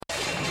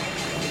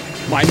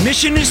My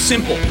mission is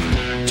simple,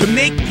 to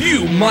make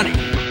you money.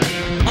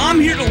 I'm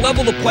here to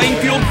level the playing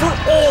field for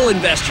all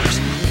investors.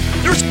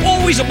 There's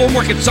always a bull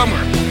market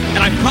somewhere, and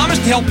I promise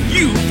to help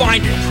you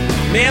find it.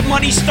 Mad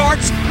Money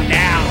starts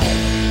now.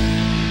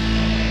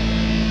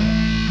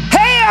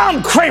 Hey,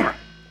 I'm Cramer.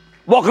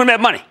 Welcome to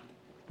Mad Money.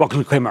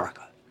 Welcome to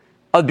Cramerica.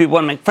 Other people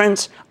want to make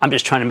friends. I'm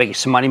just trying to make you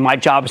some money. My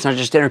job is not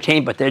just to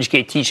entertain, but to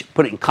educate, teach,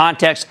 put it in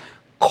context.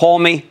 Call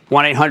me,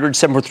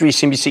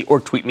 1-800-743-CNBC, or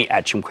tweet me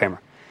at Jim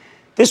Cramer.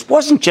 This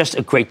wasn't just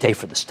a great day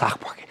for the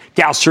stock market.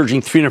 Dow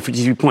surging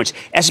 353 points,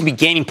 S&P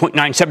gaining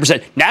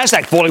 0.97%,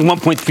 NASDAQ falling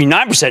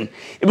 1.39%.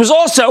 It was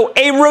also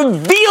a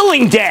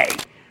revealing day.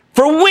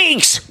 For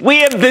weeks,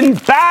 we have been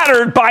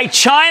battered by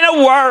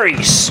China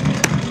worries,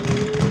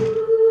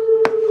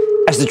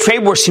 as the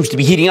trade war seems to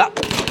be heating up.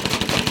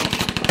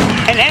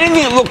 And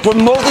anything that looked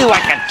remotely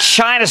like a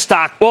China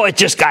stock, well, it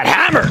just got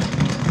hammered.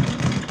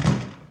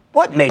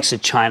 What makes a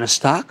China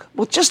stock?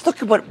 Well, just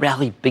look at what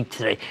rallied big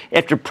today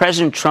after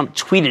President Trump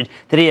tweeted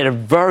that he had a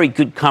very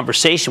good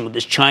conversation with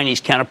his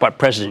Chinese counterpart,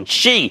 President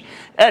Xi.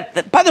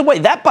 By the way,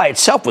 that by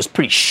itself was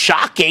pretty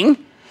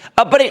shocking,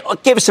 but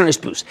it gave us a nice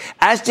boost,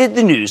 as did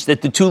the news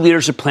that the two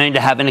leaders are planning to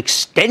have an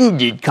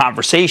extended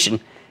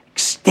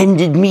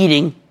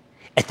meeting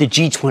at the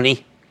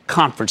G20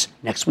 conference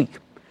next week.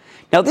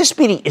 Now, this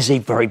meeting is a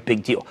very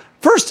big deal.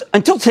 First,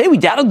 until today, we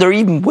doubted there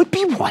even would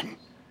be one.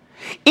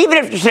 Even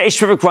after today's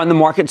terrific run, the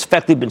market's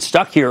effectively been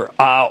stuck here.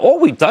 All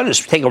we've done is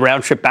take a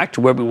round trip back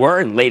to where we were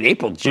in late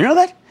April. Did you know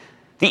that?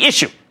 The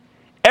issue.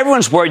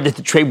 Everyone's worried that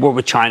the trade war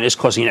with China is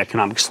causing an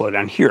economic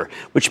slowdown here,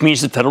 which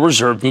means the Federal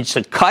Reserve needs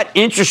to cut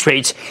interest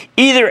rates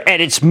either at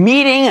its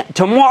meeting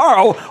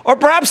tomorrow or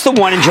perhaps the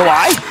one in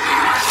July.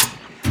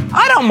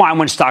 I don't mind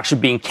when stocks are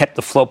being kept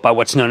afloat by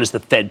what's known as the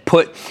Fed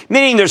put,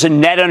 meaning there's a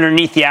net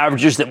underneath the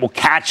averages that will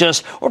catch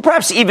us or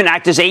perhaps even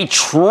act as a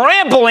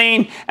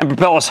trampoline and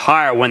propel us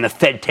higher when the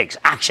Fed takes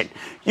action.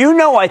 You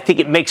know, I think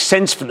it makes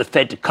sense for the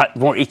Fed to cut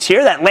more each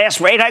year. That last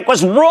rate hike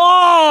was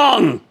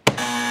wrong.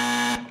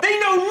 They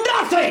know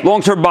nothing.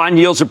 Long-term bond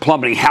yields are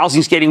plummeting.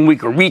 Housing's getting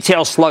weaker.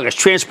 Retail sluggish.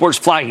 Transport's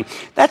flagging.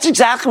 That's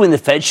exactly when the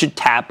Fed should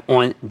tap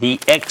on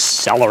the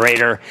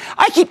accelerator.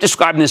 I keep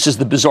describing this as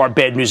the bizarre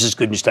bad news is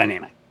good news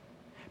dynamic.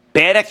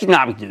 Bad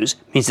economic news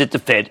means that the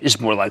Fed is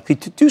more likely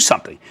to do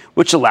something,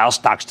 which allows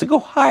stocks to go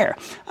higher.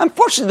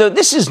 Unfortunately, though,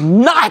 this is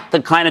not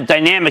the kind of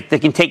dynamic that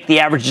can take the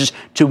averages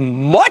to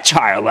much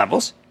higher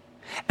levels.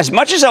 As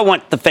much as I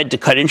want the Fed to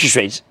cut interest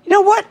rates, you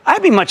know what?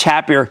 I'd be much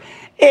happier,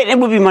 and it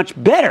would be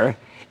much better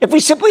if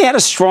we simply had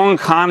a strong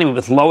economy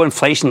with low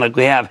inflation like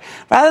we have,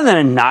 rather than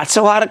a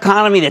not-so-hot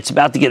economy that's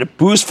about to get a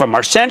boost from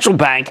our central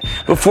bank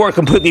before it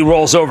completely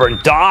rolls over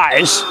and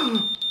dies.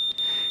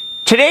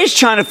 Today's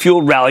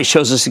China-fueled rally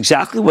shows us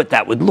exactly what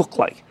that would look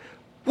like.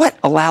 What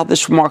allowed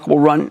this remarkable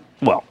run?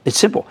 Well, it's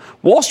simple.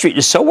 Wall Street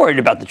is so worried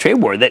about the trade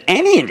war that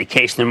any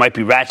indication there might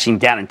be ratcheting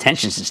down in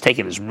tensions is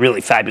taken as really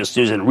fabulous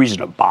news and a reason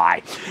to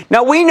buy.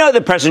 Now, we know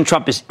that President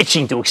Trump is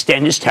itching to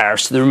extend his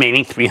tariffs to the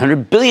remaining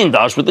 $300 billion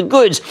worth of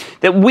goods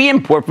that we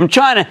import from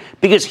China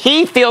because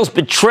he feels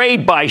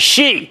betrayed by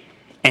Xi,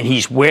 and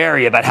he's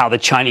wary about how the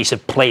Chinese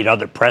have played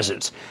other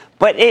presidents.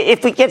 But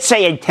if we get,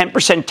 say, a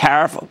 10%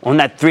 tariff on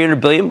that $300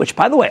 billion, which,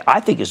 by the way, I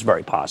think is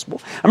very possible,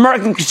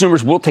 American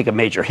consumers will take a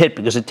major hit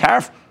because the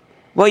tariff,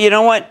 well, you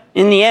know what?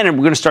 In the end,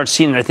 we're going to start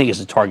seeing it, I think, as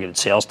a targeted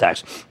sales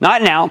tax.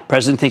 Not now. The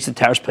president thinks the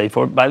tariff's paid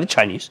for by the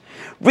Chinese.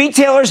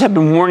 Retailers have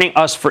been warning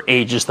us for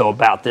ages, though,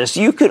 about this.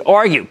 You could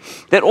argue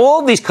that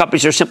all of these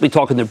companies are simply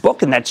talking their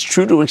book, and that's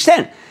true to an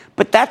extent.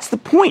 But that's the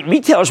point.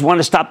 Retailers want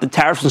to stop the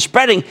tariffs from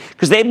spreading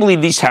because they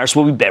believe these tariffs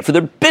will be bad for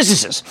their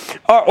businesses,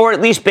 or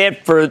at least bad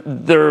for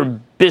their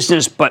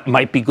business, but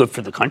might be good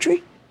for the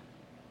country.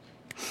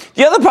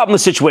 The other problem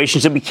with the situation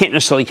is that we can't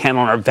necessarily count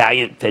on our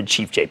valiant Fed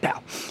chief, Jay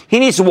Powell. He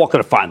needs to walk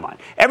on a fine line.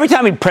 Every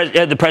time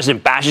the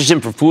president bashes him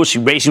for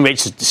foolishly raising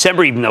rates since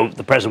December, even though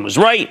the president was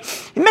right,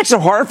 it makes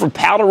it hard for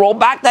Powell to roll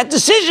back that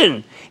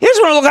decision. He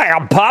doesn't want to look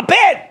like a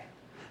puppet.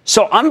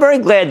 So I'm very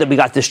glad that we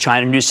got this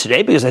China news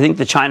today because I think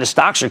the China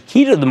stocks are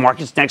key to the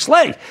market's next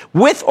leg,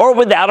 with or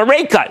without a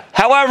rate cut.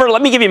 However,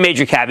 let me give you a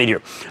major caveat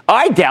here.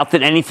 I doubt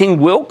that anything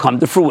will come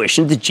to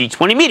fruition at the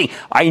G20 meeting.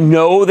 I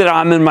know that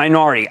I'm in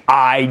minority.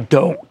 I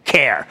don't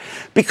care.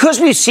 Because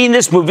we've seen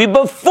this movie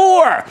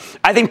before.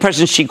 I think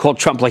President Xi called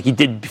Trump like he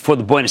did before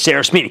the Buenos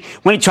Aires meeting,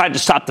 when he tried to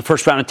stop the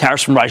first round of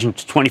tariffs from rising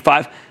to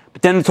 25,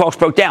 but then the talks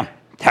broke down.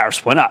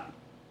 Tariffs went up.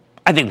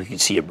 I think we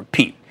could see a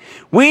repeat.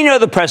 We know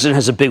the president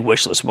has a big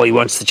wish list. Well, he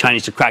wants the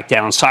Chinese to crack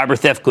down on cyber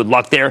theft. Good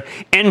luck there.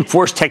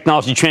 Enforce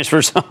technology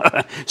transfers.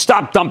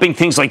 Stop dumping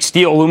things like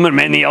steel, aluminum,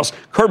 anything else.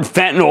 Curb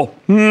fentanyl.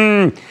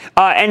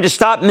 And to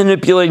stop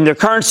manipulating their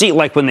currency,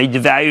 like when they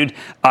devalued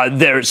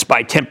theirs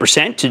by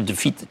 10% to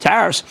defeat the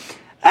tariffs.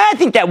 I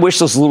think that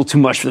wish list is a little too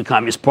much for the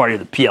Communist Party of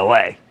the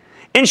PLA.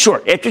 In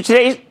short, after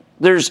today,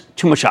 there's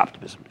too much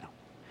optimism now.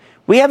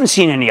 We haven't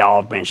seen any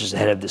olive branches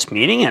ahead of this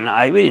meeting, and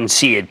we didn't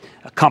see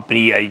a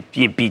company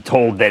be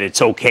told that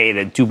it's okay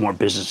to do more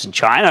business in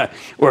China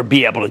or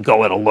be able to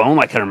go it alone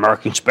like an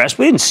American Express.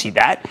 We didn't see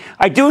that.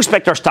 I do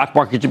expect our stock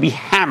market to be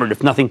hammered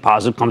if nothing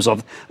positive comes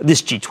off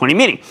this G20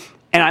 meeting.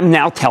 And I'm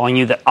now telling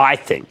you that I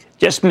think,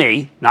 just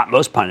me, not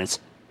most pundits,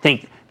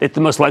 think that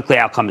the most likely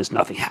outcome is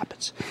nothing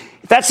happens.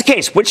 If that's the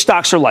case, which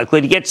stocks are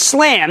likely to get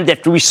slammed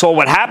after we saw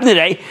what happened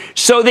today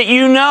so that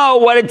you know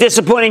what a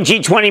disappointing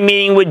G20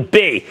 meeting would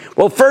be?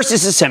 Well, first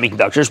is the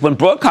semiconductors. When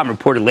Broadcom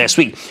reported last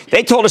week,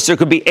 they told us there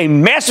could be a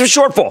massive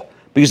shortfall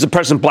because the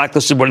president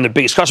blacklisted one of their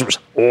biggest customers,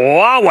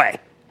 Huawei.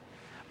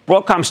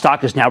 Broadcom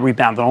stock is now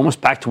rebounded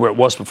almost back to where it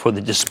was before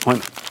the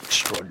disappointment.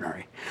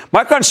 Extraordinary.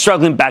 Micron's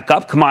struggling back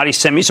up. Commodity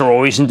semis are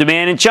always in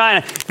demand in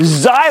China.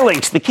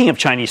 Xilinx, the king of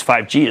Chinese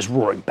 5G, is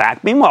roaring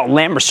back. Meanwhile,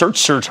 Lam Research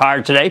surged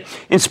higher today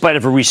in spite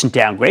of a recent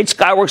downgrade.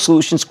 Skyworks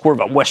Solutions,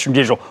 Corvette, Western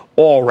Digital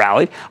all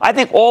rallied. I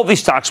think all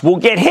these stocks will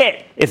get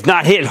hit, if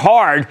not hit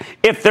hard,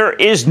 if there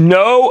is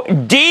no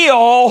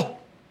deal.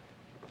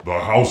 The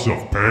House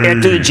of Pain.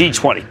 After the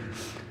G20.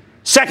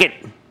 Second,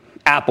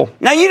 Apple.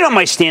 Now, you know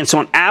my stance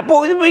on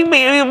Apple. We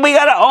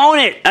got to own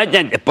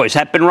it. Boys,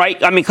 that been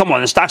right? I mean, come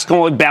on. The stock's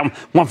going down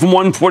from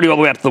 140 all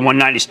the way up to the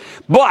 190s.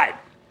 But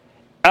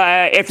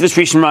after this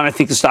recent run, I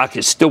think the stock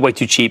is still way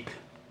too cheap.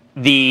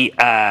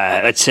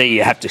 Let's say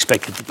you have to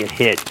expect it to get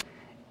hit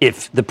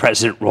if the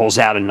president rolls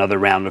out another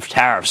round of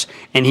tariffs.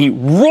 And he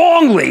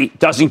wrongly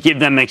doesn't give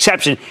them an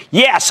exception.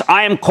 Yes,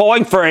 I am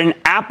calling for an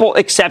Apple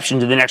exception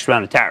to the next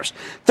round of tariffs.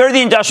 Third, the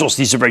industrials.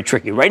 These are very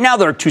tricky. Right now,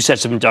 there are two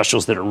sets of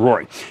industrials that are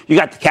roaring. You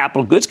got the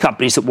capital goods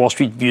companies that Wall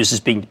Street views as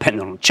being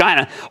dependent on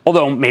China,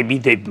 although maybe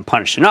they've been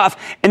punished enough.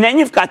 And then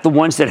you've got the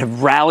ones that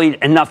have rallied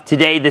enough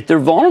today that they're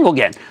vulnerable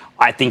again.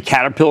 I think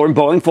Caterpillar and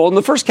Boeing fall in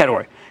the first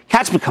category.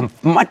 Cat's become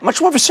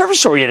much more of a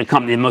service-oriented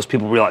company than most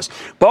people realize.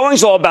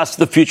 Boeing's all about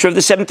the future of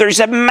the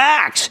 737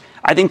 MAX.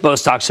 I think both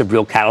stocks have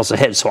real catalysts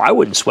ahead, so I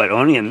wouldn't sweat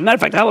owning them. Matter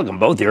of fact, I like them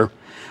both here.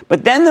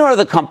 But then there are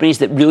the companies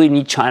that really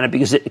need China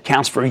because it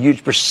accounts for a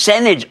huge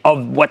percentage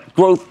of what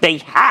growth they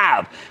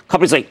have.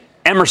 Companies like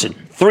Emerson,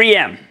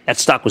 3M, that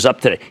stock was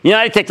up today.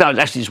 United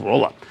Technologies, actually, these were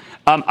all up.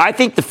 I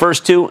think the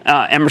first two,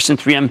 Emerson,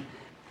 3M,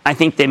 I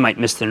think they might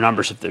miss their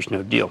numbers if there's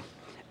no deal.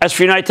 As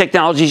for United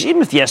Technologies,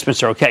 even if the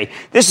estimates are okay,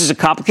 this is a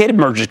complicated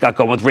merger that's got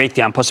going with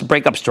Raytheon, plus a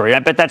breakup story. I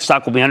bet that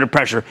stock will be under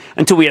pressure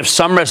until we have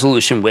some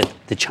resolution with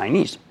the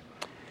Chinese.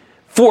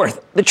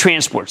 Fourth, the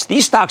transports.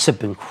 These stocks have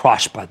been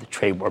crushed by the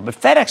trade war, but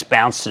FedEx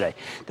bounced today.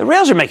 The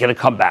rails are making a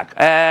comeback.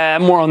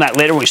 More on that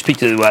later when we speak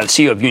to the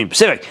CEO of Union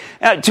Pacific.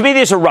 To me,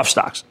 these are rough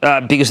stocks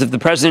because if the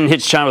president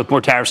hits China with more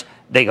tariffs,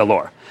 they go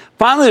lower.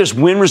 Finally, there's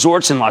Wynn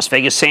Resorts and Las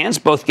Vegas Sands.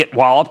 Both get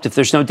walloped if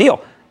there's no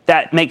deal.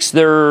 That makes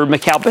their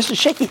Macau business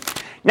shaky.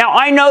 Now,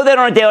 I know that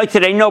on a day like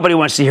today, nobody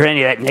wants to hear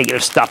any of that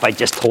negative stuff I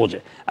just told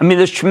you. I mean,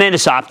 there's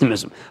tremendous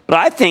optimism. But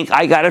I think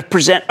I got to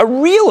present a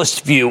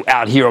realist view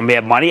out here on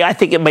Mad Money. I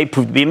think it may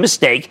prove to be a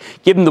mistake,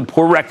 given the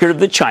poor record of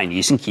the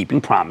Chinese in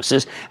keeping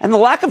promises and the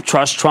lack of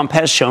trust Trump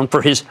has shown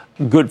for his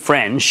good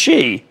friend,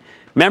 Xi.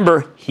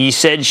 Remember, he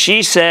said,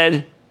 she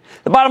said.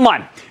 The bottom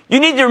line, you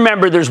need to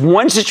remember there's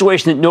one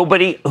situation that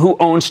nobody who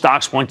owns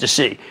stocks want to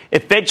see.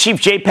 If Fed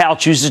Chief Jay Powell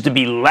chooses to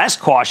be less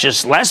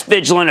cautious, less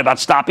vigilant about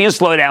stopping a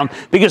slowdown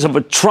because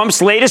of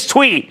Trump's latest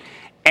tweet,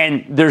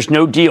 and there's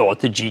no deal at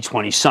the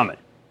G20 summit.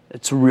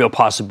 It's a real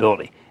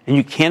possibility. And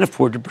you can't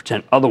afford to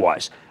pretend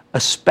otherwise,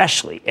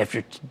 especially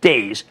after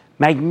today's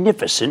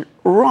magnificent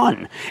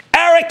run.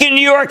 Eric in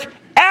New York.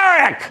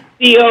 Eric!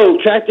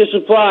 CEO, Tractor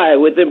Supply,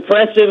 with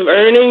impressive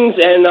earnings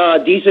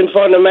and decent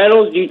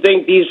fundamentals, do you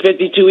think these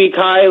 52-week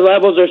high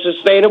levels are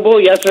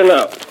sustainable, yes or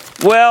no?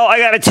 Well, I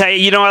got to tell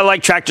you, I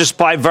like Tractor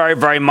Supply very,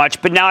 very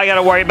much, but now I got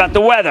to worry about the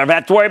weather. If I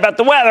have to worry about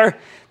the weather,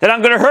 then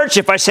I'm going to hurt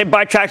you if I say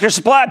buy Tractor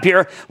Supply up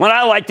here when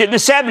I liked it in the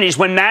 70s,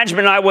 when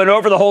management and I went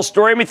over the whole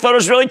story and we thought it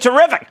was really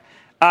terrific.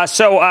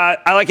 So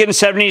I like it in the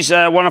 70s,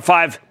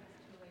 105,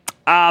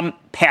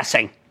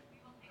 passing.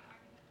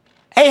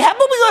 Hey, how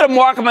about we go to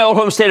Mark in my old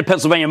home state of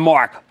Pennsylvania?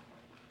 Mark.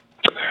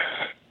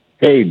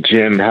 Hey,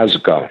 Jim. How's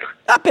it going?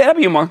 Not bad. How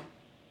about you, Mark?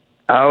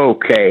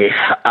 Okay.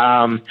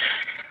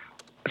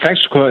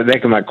 Thanks for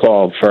making my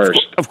call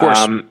first. Of course.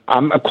 I'm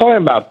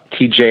calling about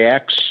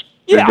TJX,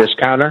 the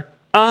discounter.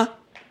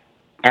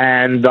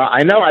 And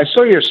I know I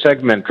saw your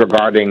segment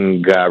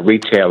regarding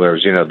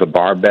retailers, the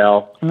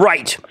barbell.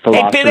 Right.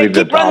 Philosophy, hey, Ben,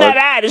 keep running that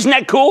ad. Isn't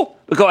that cool?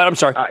 Go ahead. I'm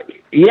sorry.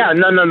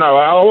 No.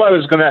 All I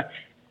was going to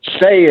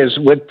say is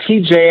with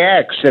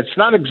TJX, it's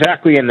not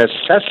exactly a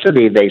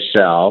necessity they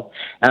sell,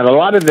 and a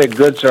lot of the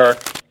goods are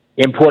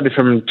imported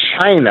from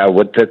China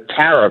with the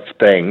tariff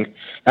thing,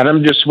 and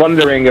I'm just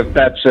wondering if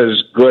that's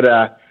as good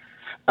a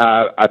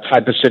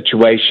type of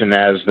situation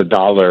as the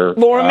dollar.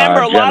 Well,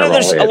 remember, a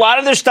lot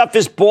of their stuff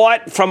is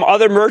bought from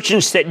other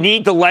merchants that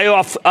need to lay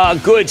off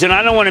goods, and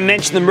I don't want to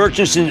mention the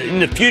merchants in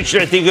the future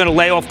I think are going to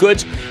lay off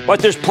goods,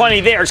 but there's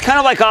plenty there. It's kind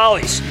of like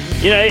Ollie's,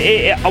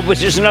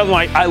 which is another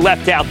one I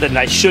left out that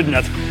I shouldn't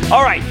have.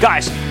 All right,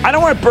 guys, I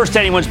don't want to burst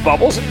anyone's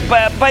bubbles,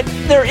 but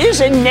there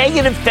is a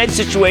negative Fed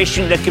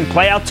situation that can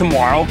play out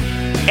tomorrow.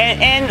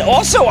 And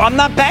also, I'm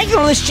not banking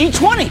on this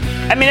G20.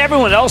 I mean,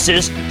 everyone else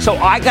is, so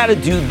I got to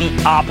do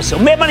the opposite.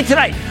 Mad Money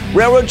tonight.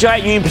 Railroad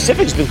giant Union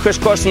Pacific has been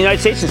crisscrossing the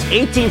United States since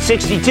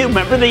 1862.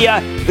 Remember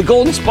the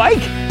golden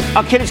spike?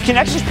 Can its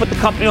connections put the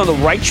company on the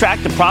right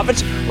track to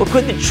profits, or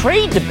could the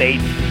trade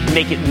debate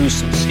make it lose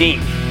some steam?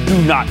 Do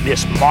not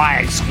miss my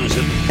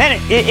exclusive. And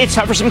it's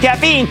time for some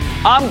caffeine.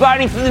 I'm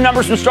grinding through the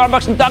numbers from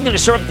Starbucks and Dunkin' to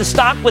serve the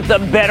stock with the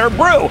better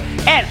brew.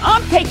 And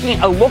I'm taking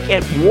a look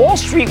at Wall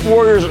Street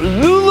Warriors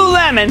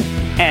Lululemon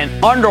and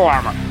Under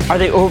Armour. Are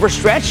they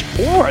overstretched,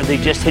 or are they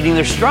just hitting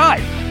their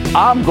stride?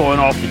 I'm going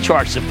off the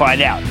charts to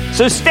find out.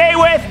 So stay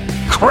with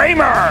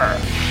Cramer.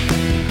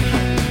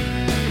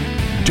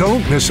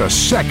 Don't miss a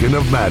second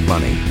of Mad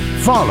Money.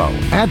 Follow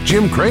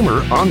 @Jim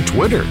Cramer on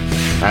Twitter.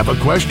 Have a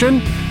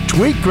question?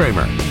 Tweet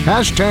Cramer.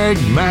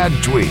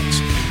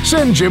 #MadTweets.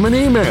 Send Jim an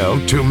email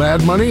to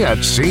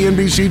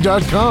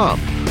madmoney@cnbc.com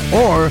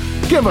or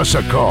give us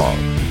a call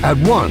at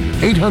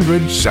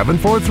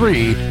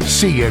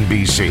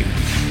 1-800-743-CNBC.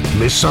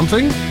 Miss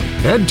something?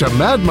 Head to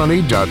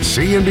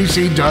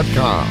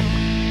madmoney.cnbc.com.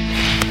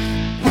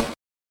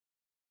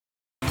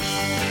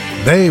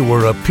 They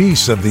were a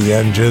piece of the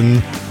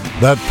engine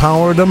that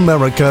powered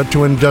America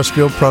to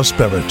industrial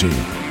prosperity.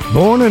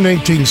 Born in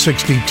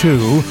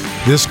 1862,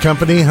 this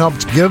company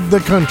helped give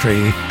the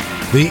country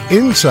the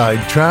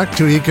inside track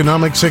to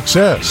economic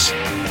success.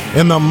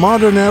 In the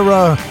modern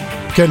era,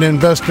 can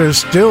investors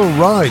still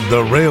ride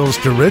the rails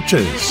to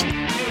riches?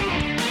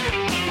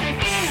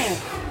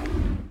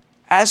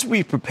 As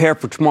we prepare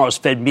for tomorrow's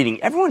Fed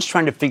meeting, everyone's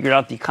trying to figure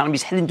out the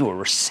economy's headed into a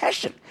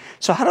recession.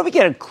 So how do we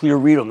get a clear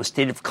read on the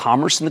state of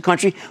commerce in the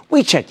country?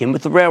 We check in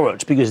with the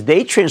railroads because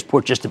they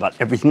transport just about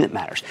everything that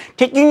matters.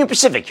 Take Union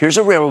Pacific. Here's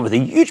a railroad with a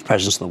huge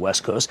presence on the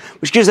West Coast,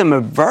 which gives them a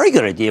very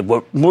good idea of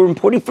what we're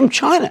importing from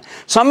China.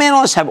 Some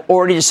analysts have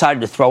already decided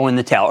to throw in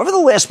the towel. Over the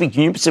last week,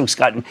 Union Pacific's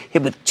gotten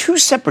hit with 2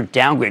 separate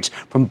downgrades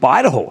from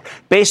buy to hold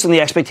based on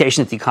the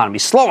expectation that the economy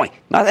is slowing,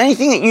 not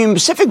anything that Union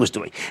Pacific was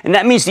doing. And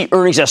that means the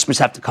earnings estimates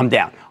have to come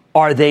down.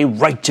 Are they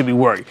right to be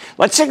worried?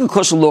 Let's take a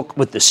closer look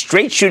with the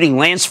straight-shooting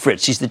Lance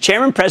Fritz. He's the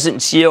chairman, president,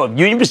 and CEO of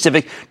Union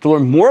Pacific to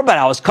learn more about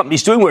how his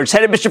company's doing, where it's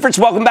headed. Mr. Fritz,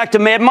 welcome back to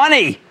Mad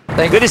Money.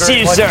 Good to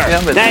see you, sir.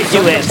 Thank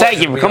you, Lance.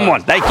 Thank you. Come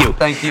on. Thank you.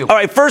 Thank you. All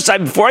right, first,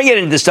 before I get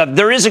into this stuff,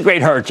 there is a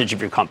great heritage of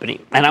your company,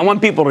 and I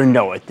want people to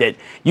know it, that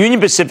Union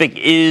Pacific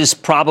is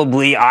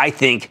probably, I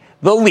think,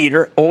 the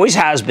leader, always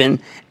has been,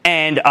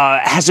 and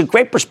has a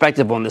great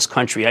perspective on this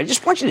country. I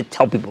just want you to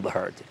tell people the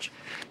heritage.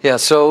 Yeah,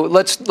 so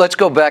let's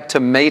go back to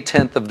May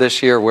 10th of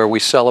this year, where we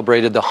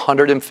celebrated the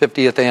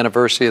 150th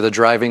anniversary of the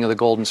driving of the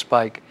Golden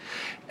Spike.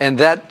 And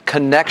that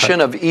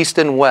connection of East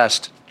and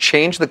West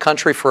changed the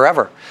country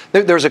forever.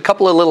 There's a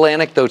couple of little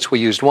anecdotes we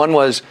used. One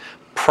was,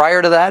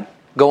 prior to that,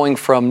 going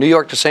from New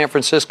York to San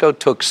Francisco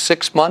took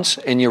 6 months,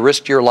 and you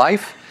risked your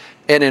life.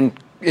 And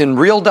in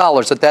real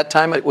dollars at that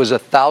time, it was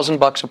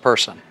 $1,000 a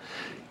person.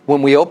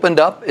 When we opened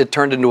up, it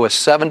turned into a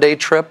 7-day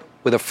trip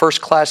with a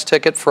first-class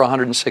ticket for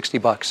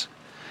 $160.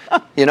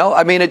 You know,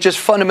 I mean, it just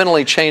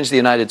fundamentally changed the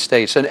United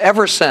States. And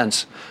ever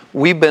since,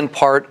 we've been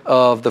part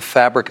of the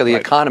fabric of the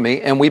economy,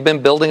 and we've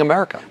been building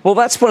America. Well,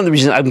 that's one of the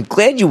reasons I'm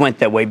glad you went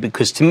that way,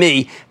 because to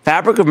me,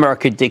 fabric of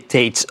America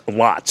dictates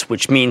lots,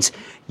 which means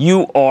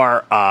you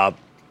are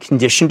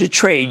conditioned to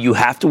trade. You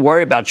have to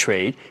worry about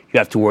trade. You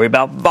have to worry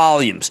about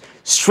volumes.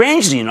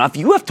 Strangely enough,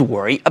 you have to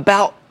worry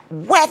about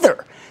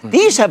weather.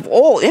 These have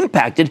all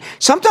impacted.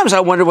 Sometimes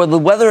I wonder whether the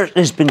weather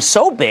has been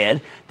so bad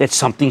that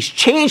something's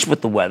changed with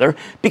the weather,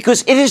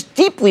 because it has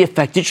deeply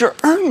affected your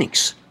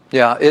earnings.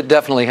 Yeah, it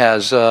definitely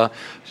has.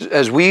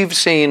 As we've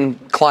seen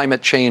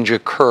climate change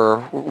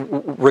occur,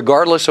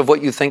 regardless of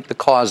what you think the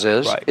cause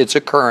is, it's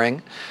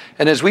occurring.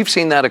 And as we've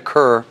seen that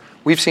occur,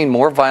 we've seen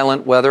more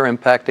violent weather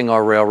impacting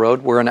our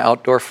railroad. We're an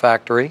outdoor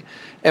factory.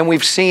 And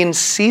we've seen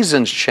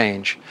seasons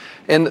change.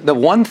 And the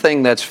one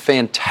thing that's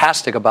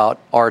fantastic about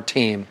our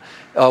team,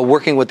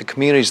 working with the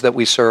communities that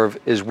we serve,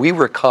 is we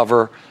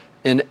recover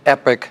in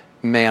epic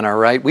manner,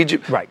 right?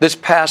 This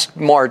past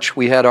March,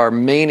 we had our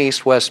main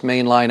east-west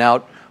main line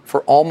out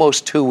for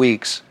almost 2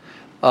 weeks.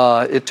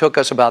 It took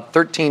us about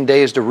 13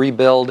 days to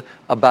rebuild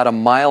about 1.5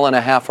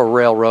 miles of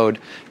railroad,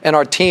 and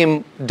our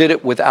team did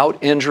it without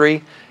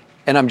injury.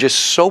 And I'm just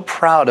so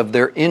proud of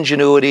their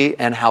ingenuity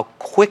and how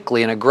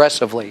quickly and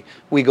aggressively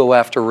we go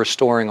after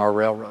restoring our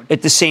railroad.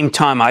 At the same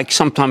time, I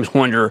sometimes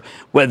wonder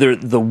whether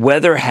the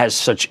weather has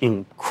such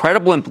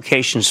incredible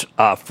implications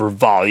for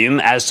volume,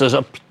 as does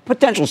a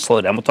potential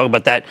slowdown. We'll talk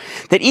about that.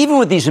 That even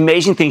with these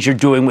amazing things you're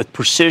doing with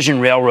precision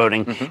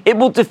railroading, it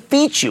will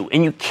defeat you,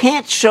 and you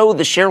can't show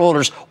the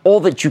shareholders all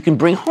that you can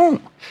bring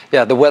home.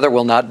 Yeah, the weather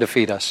will not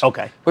defeat us.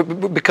 Okay.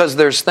 Because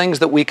there's things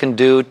that we can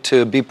do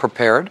to be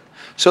prepared.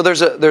 So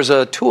there's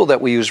a tool that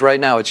we use right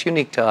now. It's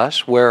unique to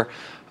us, where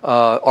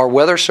our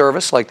weather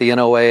service, like the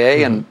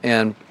NOAA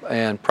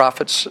and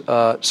Profits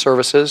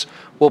services,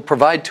 will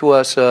provide to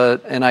us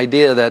an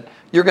idea that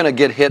you're going to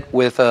get hit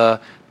with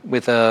a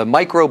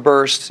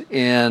microburst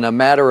in a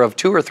matter of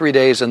 2 or 3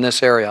 days in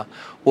this area.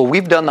 Well,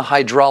 we've done the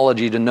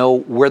hydrology to know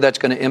where that's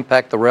going to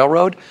impact the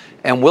railroad,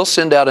 and we'll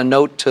send out a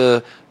note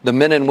to the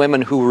men and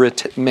women who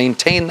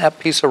maintain that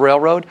piece of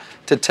railroad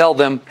to tell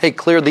them, hey,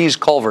 clear these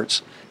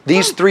culverts.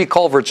 These 3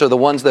 culverts are the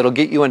ones that'll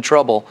get you in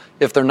trouble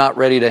if they're not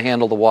ready to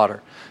handle the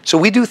water. So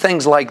we do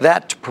things like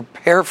that to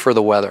prepare for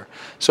the weather.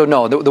 So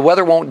no, the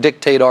weather won't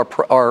dictate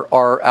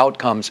our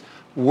outcomes.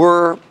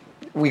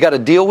 We got to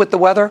deal with the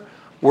weather.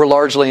 We're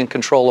largely in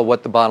control of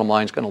what the bottom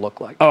line is going to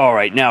look like. All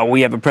right. Now,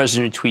 we have a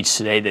president who tweets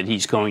today that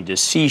he's going to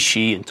see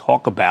Xi and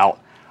talk about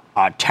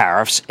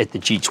tariffs at the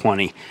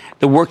G20.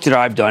 The work that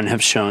I've done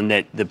have shown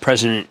that the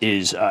president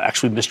is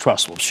actually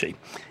mistrustful of Xi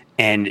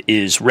and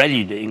is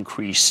ready to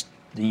increase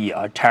the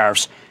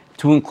tariffs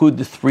to include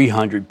the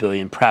 $300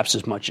 billion, perhaps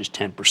as much as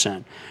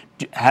 10%.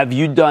 Have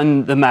you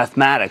done the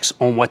mathematics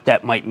on what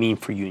that might mean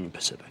for Union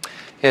Pacific?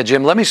 Yeah,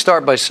 Jim, let me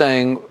start by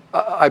saying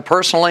I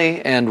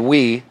personally and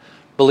we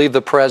believe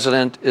the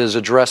president is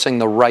addressing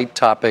the right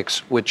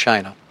topics with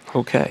China.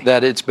 Okay.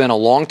 That it's been a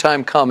long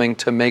time coming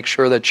to make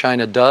sure that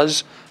China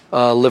does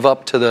live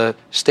up to the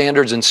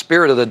standards and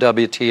spirit of the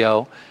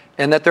WTO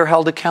and that they're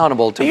held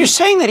accountable. You're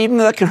saying that even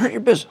though that can hurt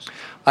your business?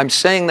 I'm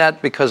saying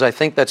that because I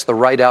think that's the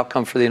right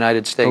outcome for the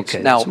United States.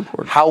 Okay, now,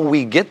 how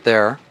we get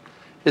there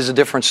is a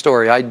different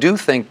story. I do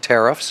think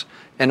tariffs,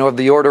 and of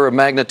the order of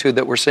magnitude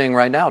that we're seeing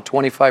right now,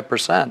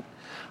 25%,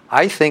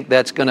 I think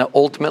that's going to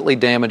ultimately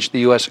damage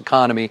the U.S.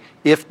 economy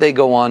if they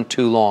go on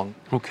too long.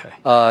 Okay.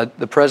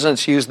 The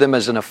president's used them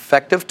as an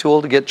effective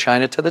tool to get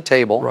China to the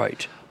table.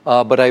 Right.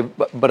 But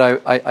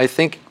I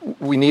think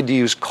we need to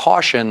use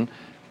caution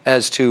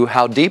as to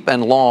how deep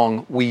and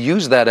long we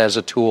use that as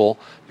a tool,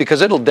 because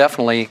it'll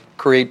definitely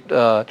create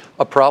a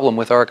problem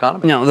with our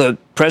economy. Now, the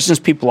president's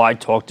people I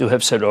talked to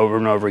have said over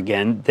and over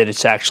again that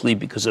it's actually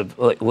because of,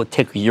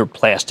 take your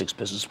plastics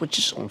business, which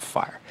is on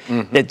fire,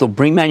 that they'll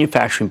bring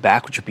manufacturing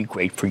back, which would be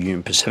great for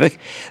Union Pacific,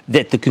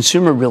 that the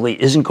consumer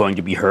really isn't going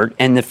to be hurt,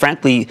 and that,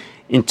 frankly,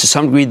 to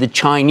some degree, the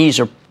Chinese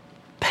are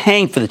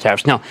paying for the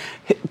tariffs. Now,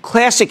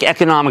 classic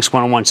economics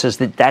 101 says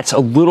that that's a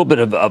little bit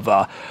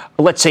of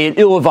let's say, an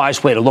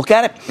ill-advised way to look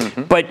at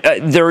it. But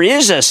there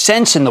is a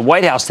sense in the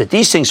White House that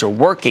these things are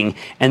working,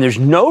 and there's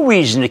no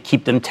reason to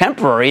keep them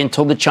temporary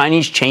until the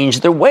Chinese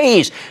change their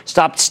ways,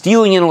 stop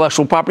stealing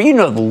intellectual property. You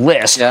know the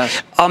list.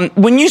 Yes.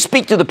 When you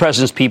speak to the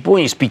president's people,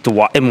 and you speak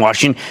to in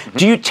Washington,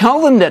 do you tell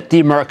them that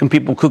the American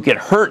people could get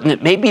hurt and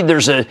that maybe we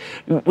have to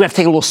take it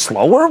a little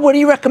slower? What do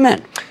you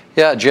recommend?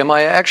 Yeah, Jim,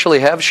 I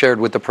actually have shared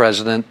with the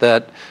president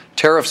that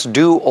tariffs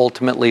do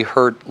ultimately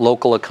hurt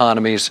local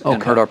economies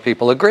and hurt our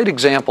people. A great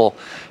example,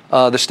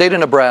 the state of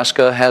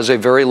Nebraska has a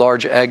very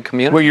large ag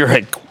community. Where you're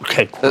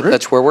headquartered?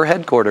 That's where we're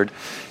headquartered.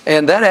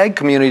 And that ag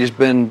community has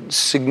been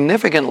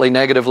significantly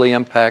negatively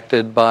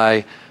impacted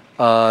by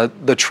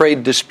the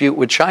trade dispute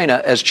with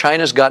China as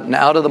China's gotten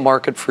out of the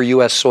market for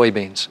U.S.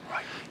 soybeans.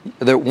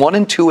 Right. 1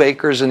 in 2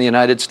 acres in the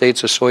United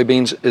States of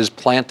soybeans is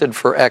planted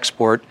for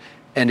export.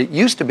 And it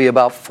used to be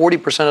about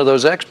 40% of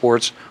those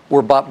exports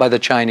were bought by the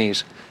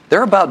Chinese.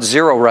 They're about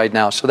 0 right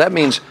now. So that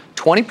means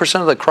 20%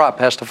 of the crop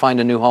has to find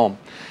a new home.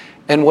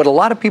 And what a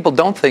lot of people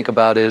don't think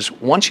about is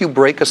once you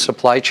break a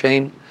supply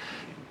chain,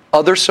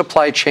 other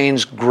supply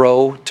chains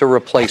grow to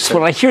replace it.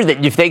 Well, I hear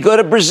that if they go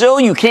to Brazil,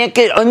 you can't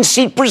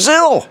unseat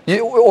Brazil.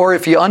 Or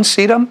if you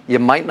unseat them, you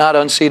might not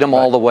unseat them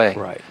all the way.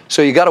 Right.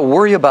 So you got to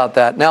worry about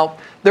that. Now,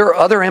 there are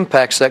other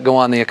impacts that go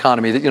on the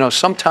economy.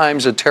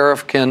 Sometimes a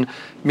tariff can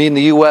mean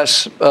the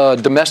U.S.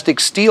 Domestic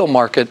steel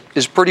market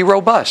is pretty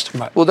robust.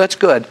 Right. Well, that's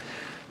good.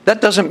 That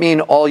doesn't mean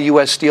all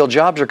U.S. steel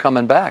jobs are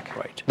coming back.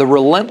 Right. The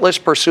relentless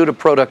pursuit of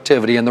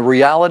productivity and the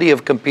reality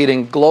of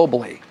competing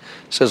globally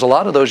says a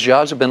lot of those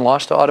jobs have been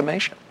lost to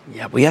automation.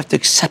 Yeah, we have to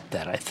accept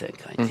that, I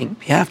think. I think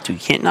we have to. You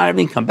can't not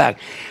everything come back.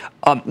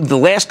 The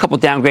last couple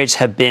of downgrades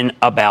have been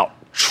about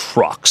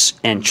trucks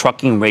and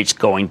trucking rates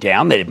going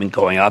down. They've been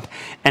going up,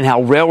 and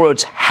how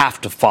railroads have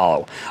to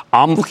follow.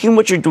 I'm looking at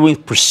what you're doing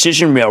with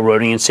precision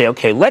railroading and say,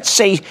 okay, let's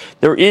say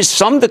there is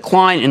some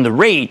decline in the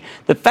rate.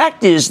 The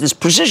fact is this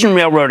precision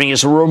railroading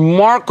is a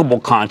remarkable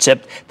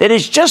concept that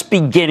is just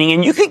beginning,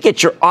 and you could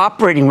get your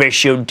operating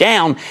ratio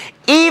down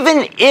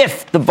even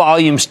if the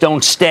volumes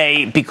don't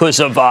stay because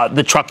of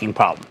the trucking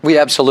problem. We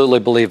absolutely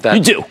believe that.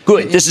 You do.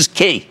 Good. This is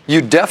key.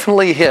 You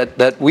definitely hit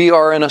that we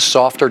are in a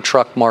softer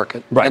truck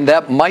market, right, and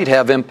that might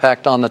have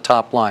impact on the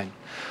top line.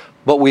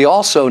 But we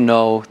also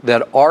know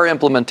that our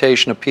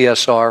implementation of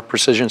PSR,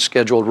 Precision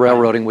Scheduled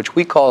Railroading, which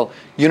we call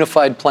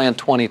Unified Plan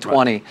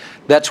 2020,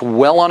 that's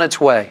well on its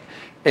way.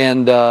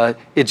 And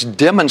it's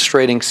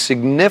demonstrating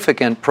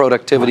significant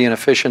productivity and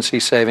efficiency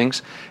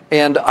savings.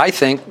 And I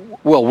think,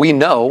 well, we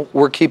know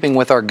we're keeping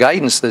with our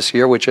guidance this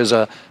year, which is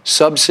a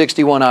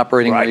sub-61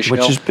 operating ratio.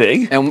 Which is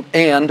big.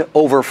 And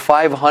over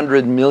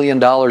 $500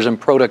 million in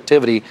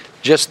productivity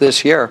just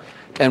this year.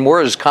 And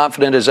we're as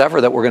confident as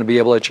ever that we're going to be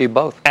able to achieve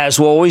both. As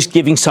always,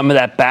 giving some of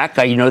that back.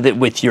 You know that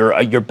with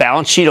your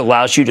balance sheet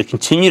allows you to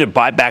continue to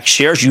buy back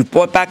shares. You've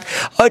bought back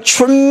a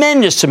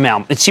tremendous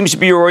amount. It seems to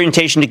be your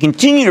orientation to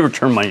continue to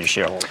return money to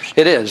shareholders.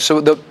 It is. So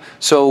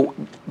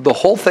the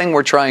whole thing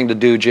we're trying to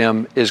do,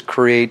 Jim, is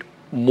create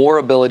more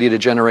ability to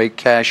generate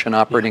cash and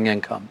operating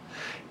income.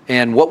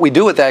 And what we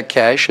do with that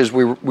cash is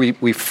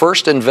we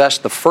first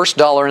invest the first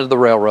dollar into the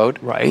railroad.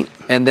 Right.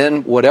 And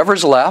then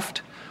whatever's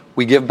left,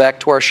 we give back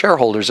to our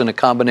shareholders in a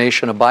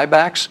combination of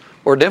buybacks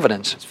or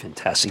dividends. That's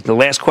fantastic. The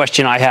last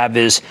question I have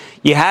is,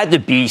 you had to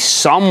be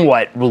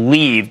somewhat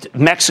relieved.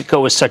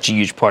 Mexico is such a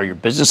huge part of your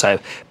business. I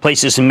have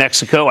places in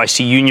Mexico. I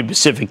see Union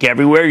Pacific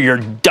everywhere. You're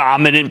a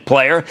dominant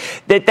player.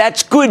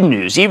 That's good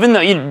news, even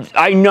though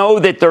I know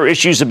that there are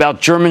issues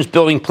about Germans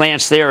building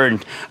plants there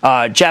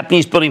and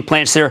Japanese building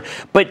plants there.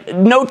 But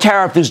no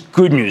tariff is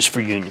good news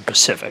for Union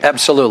Pacific.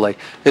 Absolutely.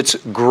 It's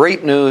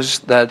great news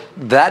that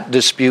that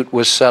dispute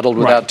was settled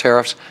without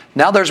tariffs.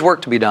 Now there's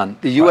work to be done.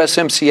 The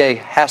USMCA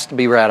has to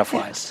be ratified.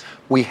 Yes.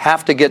 We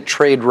have to get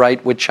trade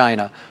right with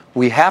China.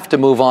 We have to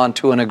move on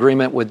to an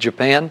agreement with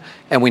Japan,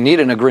 and we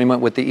need an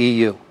agreement with the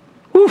EU.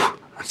 Whew,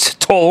 that's a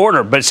tall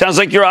order, but it sounds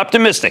like you're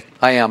optimistic.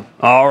 I am.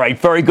 All right,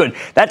 very good.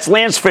 That's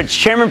Lance Fritz,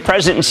 Chairman,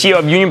 President, and CEO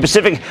of Union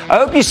Pacific. I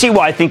hope you see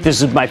why I think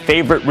this is my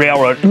favorite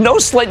railroad. No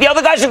slight. The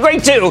other guys are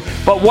great too,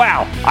 but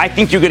wow, I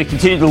think you're going to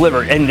continue to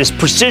deliver, and this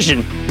precision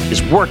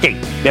is working.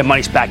 That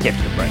money's back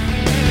after the break.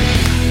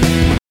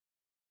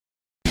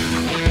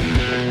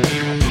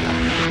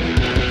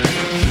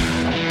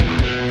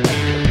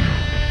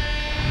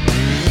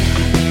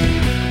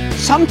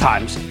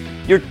 Sometimes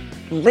you're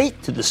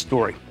late to the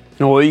story,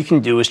 and all you can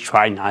do is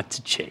try not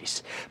to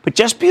chase. But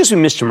just because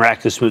we missed a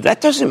miraculous move, that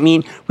doesn't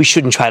mean we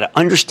shouldn't try to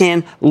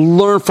understand,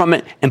 learn from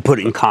it, and put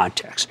it in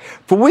context.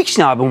 For weeks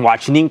now, I've been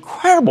watching the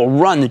incredible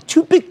run the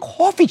two big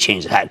coffee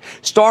chains have had,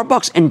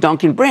 Starbucks and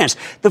Dunkin' Brands.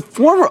 The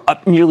former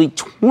up nearly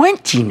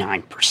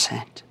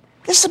 29%.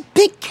 This is a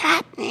big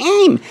cap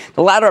name.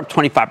 The latter up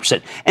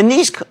 25%. And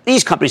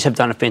these companies have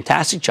done a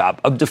fantastic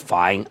job of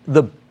defying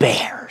the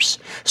bears.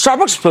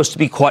 Starbucks is supposed to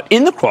be caught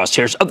in the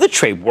crosshairs of the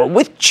trade war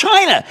with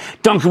China.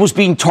 Dunkin' was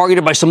being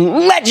targeted by some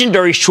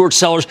legendary short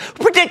sellers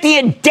predicting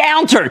a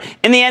downturn.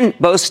 In the end,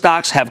 both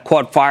stocks have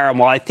caught fire, and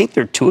while I think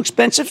they're too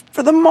expensive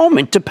for the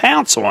moment to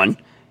pounce on,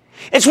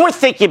 it's worth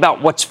thinking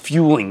about what's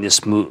fueling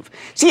this move.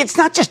 See, it's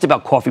not just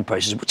about coffee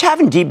prices, which have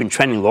indeed been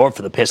trending lower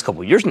for the past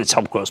couple of years, and it's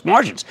helped gross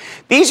margins.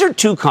 These are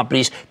two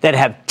companies that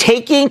have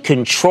taken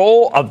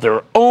control of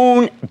their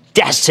own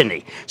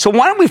destiny. So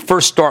why don't we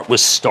first start with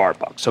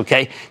Starbucks,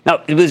 okay?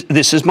 Now,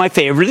 this is my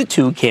favorite of the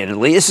two,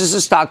 candidly. This is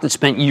a stock that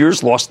spent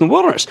years lost in the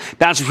wilderness,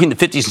 bounced between the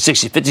 50s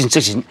and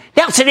 60s.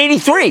 Now it's at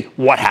 83.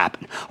 What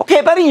happened? Okay,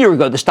 about a year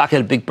ago, the stock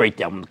had a big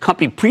breakdown when the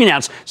company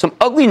pre-announced some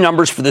ugly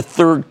numbers for the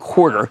third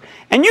quarter.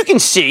 And you can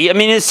see, I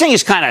mean, this thing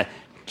is kind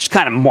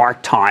of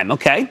marked time,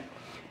 okay?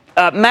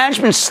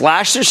 Management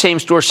slashed their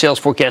same-store sales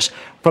forecast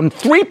from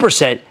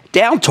 3%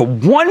 down to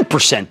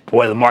 1%.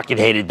 Boy, the market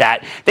hated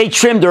that. They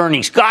trimmed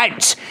earnings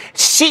guidance.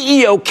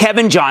 CEO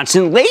Kevin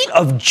Johnson, late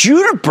of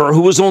Juniper,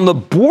 who was on the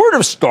board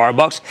of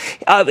Starbucks,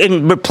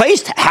 and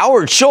replaced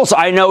Howard Schultz.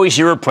 I know he's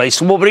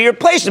irreplaceable, but he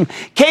replaced him.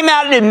 Came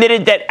out and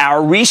admitted that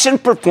our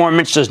recent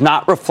performance does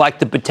not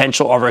reflect the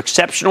potential of our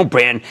exceptional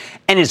brand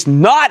and is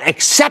not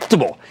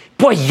acceptable.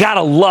 Boy, you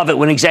gotta love it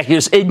when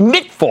executives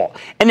admit fault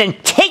and then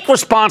take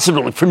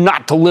responsibility for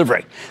not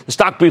delivering. The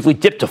stock briefly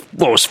dipped to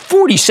lowest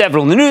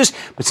 47 on the news,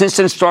 but since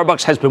then,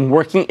 Starbucks has been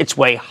working its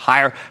way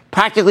higher,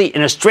 practically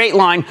in a straight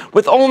line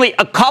with only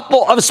a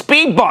couple of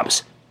speed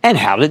bumps. And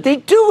how did they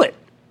do it?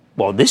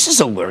 Well, this is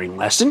a learning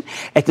lesson.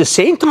 At the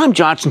same time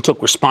Johnson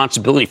took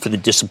responsibility for the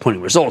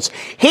disappointing results,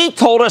 he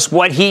told us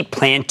what he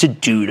planned to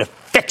do to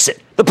fix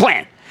it. The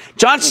plan.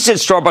 Johnson said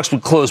Starbucks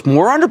would close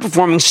more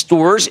underperforming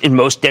stores in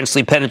most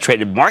densely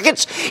penetrated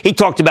markets. He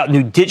talked about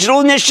new digital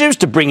initiatives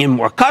to bring in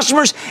more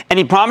customers, and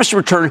he promised to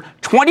return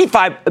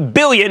 $25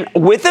 billion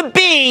with a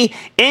B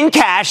in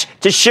cash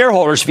to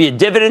shareholders via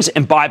dividends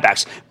and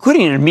buybacks,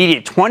 including an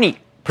immediate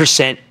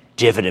 20%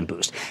 dividend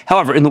boost.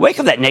 However, in the wake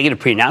of that negative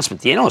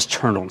pre-announcement, the analysts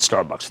turned on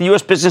Starbucks. The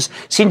U.S. business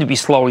seemed to be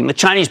slowing. The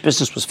Chinese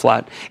business was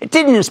flat. It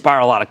didn't inspire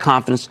a lot of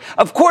confidence.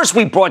 Of course,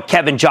 we brought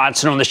Kevin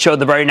Johnson on the show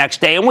the very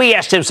next day, and we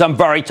asked him some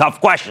very tough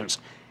questions.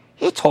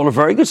 He told a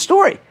very good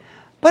story.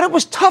 But it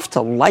was tough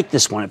to like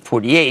this one at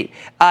 48.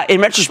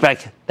 In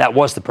retrospect, that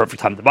was the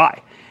perfect time to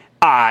buy.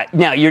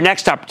 Now, your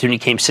next opportunity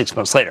came 6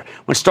 months later,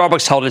 when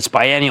Starbucks held its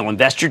biennial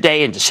investor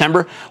day in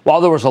December.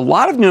 While there was a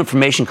lot of new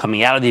information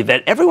coming out of the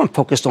event, everyone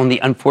focused on the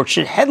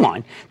unfortunate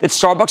headline that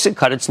Starbucks had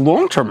cut its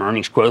long-term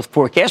earnings growth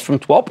forecast from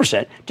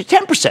 12% to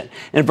 10%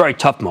 in a very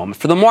tough moment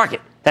for the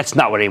market. That's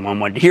not what anyone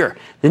wanted to hear.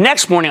 The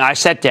next morning, I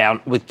sat down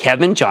with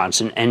Kevin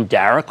Johnson and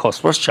Dara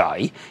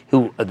Khosrowshahi,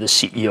 who are the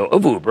CEO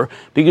of Uber,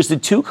 because the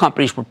two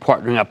companies were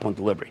partnering up on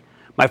delivery.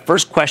 My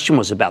first question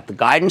was about the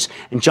guidance,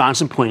 and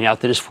Johnson pointed out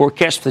that his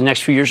forecast for the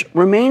next few years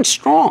remains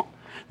strong.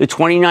 The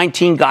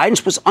 2019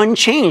 guidance was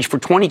unchanged for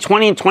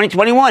 2020 and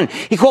 2021.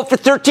 He called for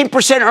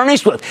 13%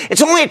 earnings growth.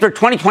 It's only after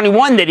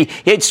 2021 that he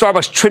had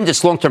Starbucks trimmed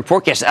its long-term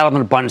forecast out of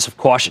an abundance of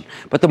caution.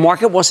 But the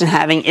market wasn't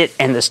having it,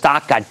 and the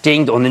stock got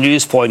dinged on the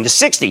news, falling to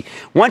 60.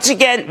 Once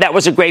again, that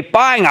was a great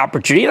buying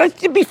opportunity. And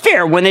to be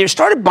fair, when they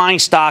started buying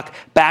stock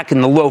back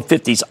in the low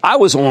 50s, I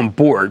was on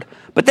board.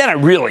 But then I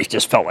really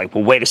just felt like,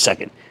 well, wait a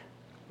second.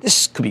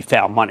 This could be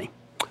foul money.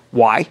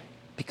 Why?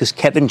 Because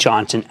Kevin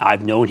Johnson,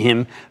 I've known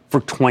him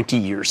for 20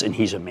 years, and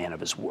he's a man of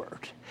his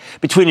word.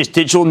 Between his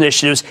digital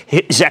initiatives,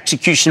 his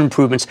execution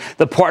improvements,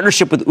 the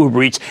partnership with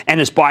Uber Eats, and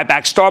his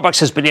buyback, Starbucks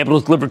has been able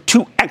to deliver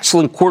 2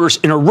 excellent quarters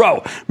in a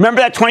row.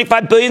 Remember that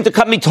 $25 billion the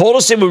company told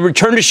us it would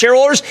return to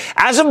shareholders?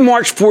 As of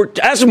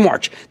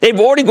March, they've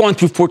already gone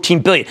through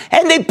 $14 billion,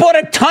 and they bought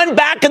a ton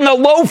back in the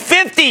low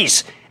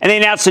 50s. And they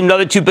announced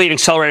another $2 billion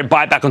accelerated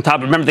buyback on top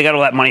of it. Remember, they got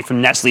all that money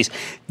from Nestle's.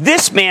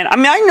 This man, I've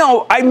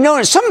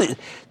known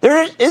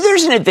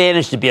there's an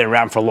advantage to being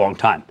around for a long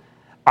time.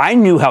 I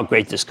knew how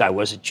great this guy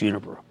was at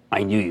Juniper.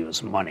 I knew he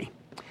was money.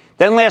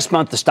 Then last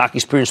month, the stock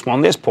experienced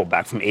one last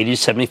pullback from 80 to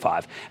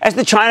 75. As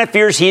the China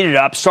fears heated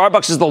up,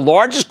 Starbucks is the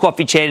largest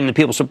coffee chain in the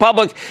People's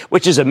Republic,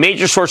 which is a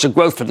major source of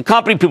growth for the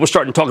company. People are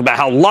starting to talk about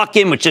how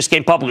Luckin, which just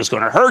came public, is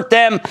going to hurt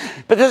them.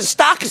 But the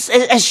stock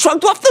has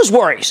shrugged off those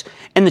worries.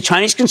 And the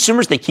Chinese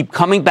consumers, they keep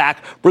coming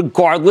back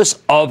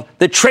regardless of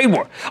the trade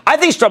war. I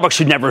think Starbucks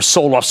should never have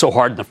sold off so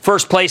hard in the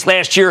first place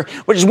last year,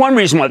 which is one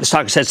reason why the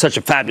stock has had such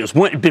a fabulous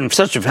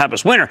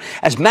winter,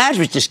 as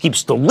management just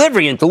keeps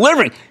delivering and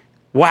delivering.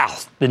 Wow,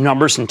 the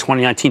numbers in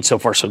 2019 so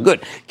far so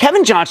good.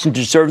 Kevin Johnson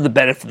deserved the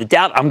benefit of the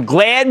doubt. I'm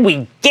glad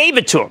we gave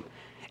it to him.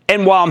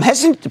 And while I'm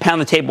hesitant to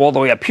pound the table all the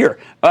way up here,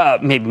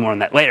 maybe more on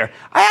that later,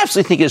 I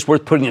absolutely think it's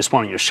worth putting this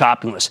one on your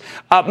shopping list.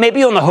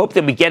 Maybe on the hope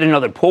that we get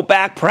another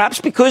pullback, perhaps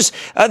because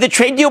the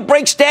trade deal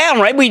breaks down,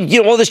 right?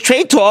 All this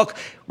trade talk,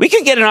 we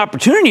could get an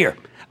opportunity here.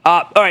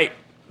 All right,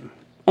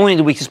 only in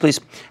the weakest, please.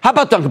 How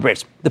about Dunkin'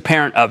 Brands, the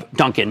parent of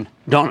Dunkin'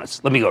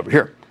 Donuts? Let me go over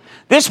here.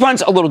 This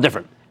one's a little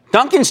different.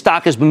 Dunkin'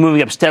 stock has been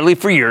moving up steadily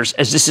for years,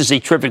 as this is a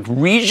terrific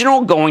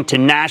regional going to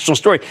national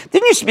story.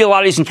 There used to be a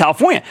lot of these in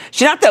California.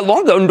 See, not that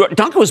long ago,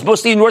 Dunkin' was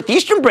mostly a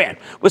Northeastern brand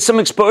with some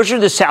exposure to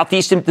the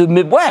Southeast and to the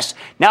Midwest.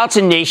 Now it's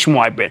a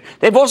nationwide brand.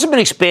 They've also been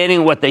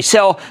expanding what they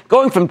sell,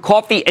 going from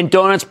coffee and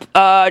donuts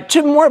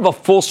to more of a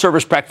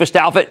full-service breakfast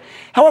outfit.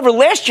 However,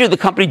 last year, the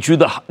company drew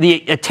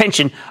the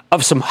attention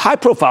of some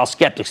high-profile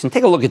skeptics. And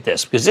take a look at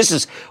this, because this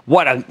is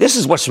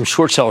what some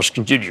short sellers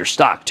can do to your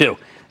stock, too.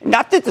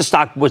 Not that the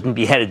stock wouldn't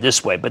be headed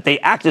this way, but they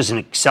act as an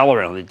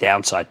accelerator on the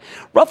downside.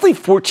 Roughly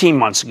 14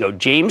 months ago,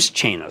 James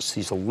Chanos,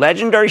 he's a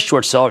legendary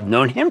short seller, I've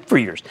known him for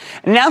years,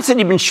 announced that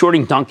he'd been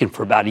shorting Dunkin'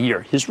 for about a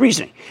year. His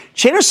reasoning: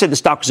 Chanos said the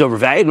stock was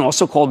overvalued and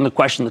also called into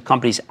question the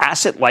company's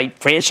asset-light,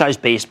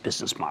 franchise-based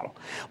business model.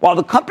 While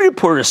the company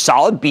reported a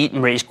solid beat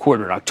and raised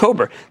quarter in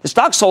October, the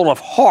stock sold off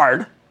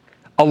hard,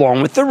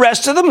 along with the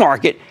rest of the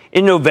market,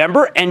 in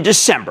November and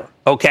December,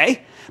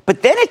 okay?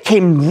 But then it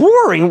came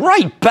roaring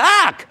right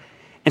back.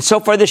 And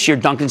so far this year,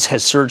 Dunkin's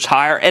has surged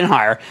higher and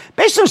higher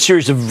based on a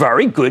series of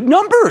very good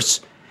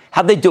numbers.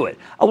 How'd they do it?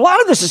 A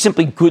lot of this is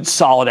simply good,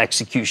 solid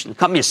execution. The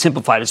company has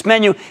simplified its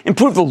menu,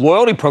 improved the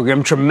loyalty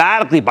program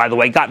dramatically, by the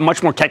way, got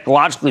much more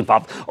technologically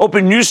involved,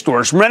 opened new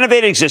stores,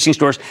 renovated existing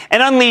stores,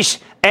 and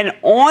unleashed an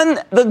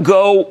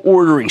on-the-go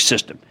ordering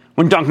system.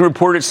 When Dunkin'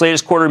 reported its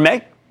latest quarter in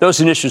May, those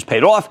initiatives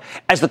paid off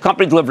as the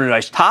company delivered a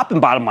nice top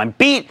and bottom line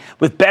beat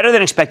with better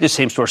than expected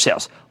same-store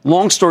sales.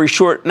 Long story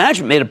short,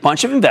 management made a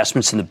bunch of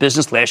investments in the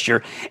business last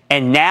year,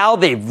 and now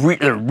they're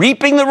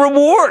reaping the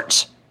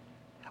rewards.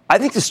 I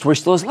think the story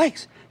still has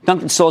legs.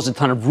 Dunkin' still has a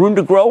ton of room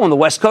to grow on the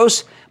West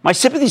Coast. My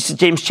sympathies to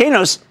James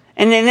Chanos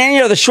and then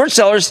any other short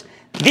sellers.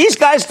 These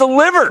guys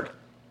delivered.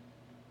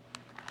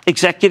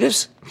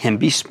 Executives can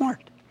be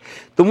smart.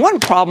 The one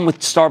problem with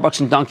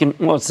Starbucks and Dunkin',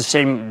 well, it's the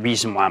same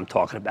reason why I'm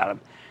talking about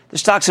them. The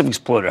stocks have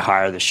exploded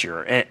higher this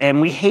year, and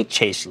we hate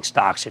chasing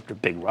stocks after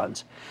big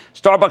runs.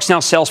 Starbucks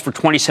now sells for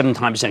 27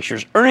 times next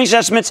year's earnings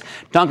estimates.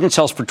 Dunkin'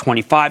 sells for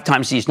 25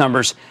 times these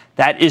numbers.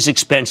 That is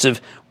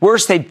expensive.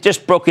 Worse, they've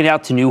just broken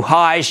out to new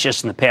highs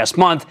just in the past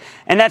month,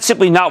 and that's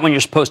simply not when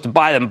you're supposed to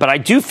buy them. But I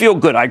do feel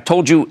good. I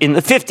told you in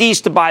the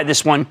 50s to buy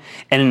this one,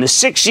 and in the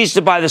 60s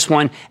to buy this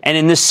one, and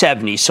in the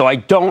 70s, so I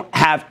don't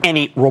have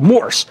any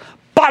remorse.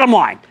 Bottom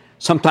line.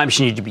 Sometimes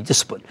you need to be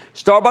disciplined.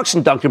 Starbucks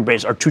and Dunkin'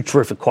 Brands are two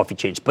terrific coffee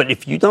chains, but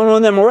if you don't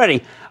own them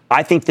already,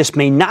 I think this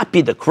may not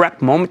be the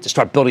correct moment to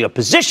start building a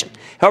position.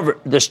 However,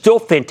 they're still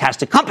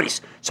fantastic companies,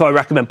 so I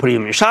recommend putting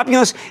them on your shopping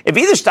list. If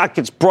either stock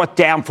gets brought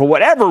down for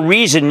whatever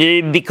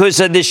reason, because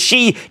the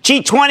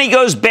G20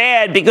 goes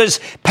bad, because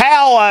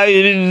Powell,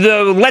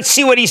 let's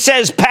see what he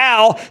says,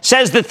 Powell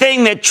says the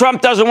thing that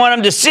Trump doesn't want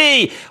him to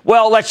see,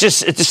 well, let's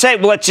just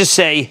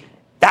say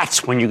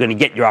that's when you're going to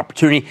get your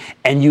opportunity,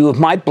 and you have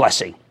my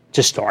blessing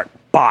to start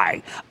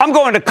buying. I'm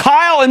going to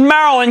Kyle in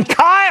Maryland.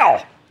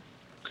 Kyle!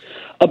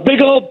 A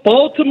big old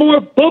Baltimore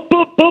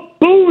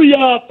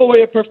booyah for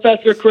you,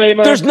 Professor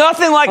Cramer. There's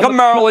nothing like a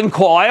Maryland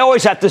call. I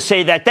always have to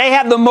say that. They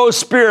have the most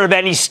spirit of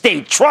any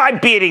state. Try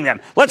beating them.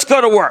 Let's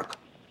go to work.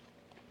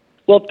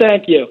 Well,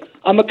 thank you.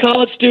 I'm a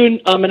college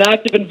student, I'm an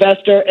active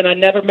investor, and I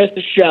never miss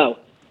a show.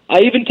 I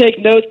even take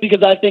notes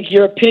because I think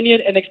your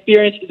opinion and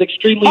experience is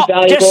extremely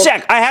valuable. Just a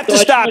sec. I have to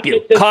stop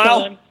you.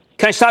 Kyle?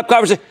 Can I stop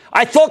conversation?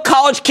 I thought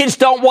college kids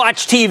don't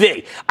watch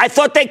TV. I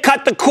thought they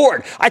cut the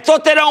cord. I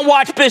thought they don't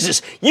watch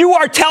business. You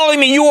are telling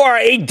me you are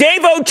a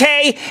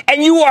devotee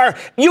and you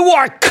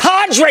are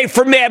cadre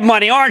for Mad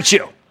Money, aren't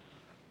you?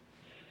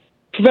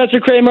 Professor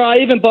Cramer, I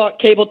even bought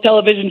cable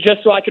television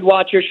just so I could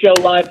watch your show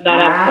live and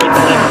not have to pay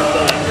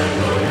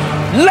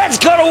money. Let's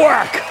go to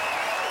work.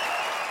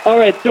 All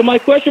right, so my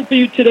question for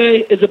you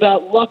today is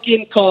about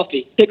Luckin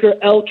Coffee, ticker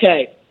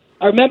LK.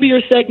 I remember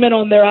your segment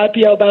on their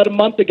IPO about a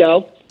month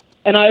ago,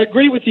 and I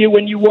agree with you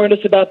when you warned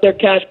us about their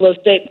cash flow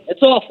statement.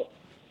 It's awful.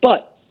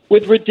 But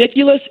with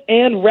ridiculous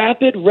and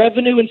rapid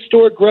revenue and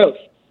store growth,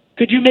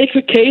 could you make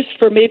a case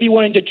for maybe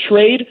wanting to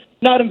trade,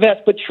 not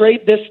invest, but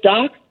trade this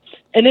stock?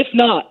 And if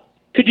not,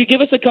 could you give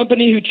us a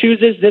company who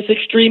chooses this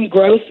extreme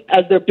growth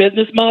as their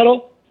business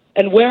model?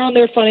 And where on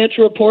their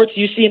financial reports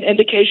do you see an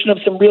indication of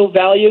some real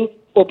value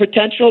or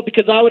potential?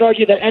 Because I would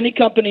argue that any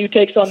company who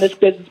takes on this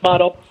business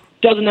model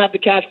doesn't have the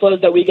cash flows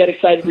that we get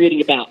excited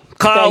reading about.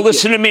 Kyle,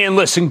 listen to me and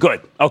listen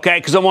good, okay?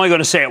 Because I'm only going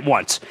to say it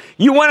once.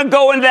 You want to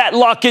go into that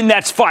Luckin,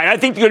 that's fine. I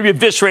think you're going to be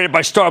eviscerated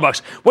by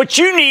Starbucks. What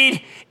you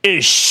need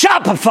is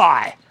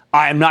Shopify.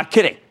 I am not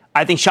kidding.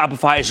 I think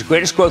Shopify is the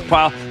greatest growth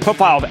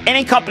profile of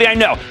any company I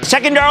know.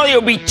 Secondarily, it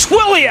will be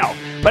Twilio.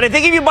 But I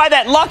think if you buy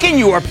that Luckin,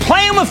 you are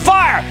playing with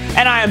fire.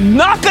 And I am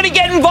not going to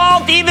get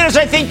involved, even as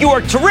I think you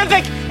are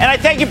terrific. And I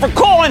thank you for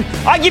calling.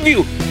 I give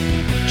you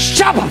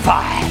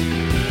Shopify.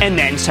 And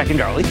then,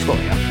 secondarily,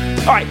 Twilio.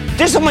 All right,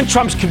 discipline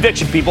trumps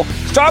conviction, people.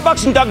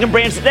 Starbucks and Dunkin'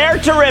 Brands, they're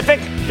terrific.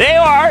 They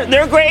are.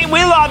 They're great.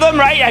 We love them,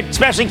 right?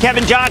 Especially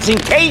Kevin Johnson,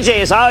 KJ,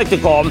 as I like to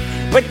call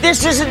him. But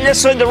this isn't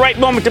necessarily the right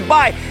moment to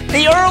buy.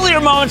 The earlier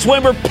moments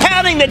when we're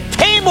pounding the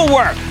table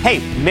were. Hey,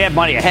 mad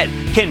money ahead.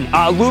 Can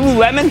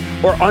Lululemon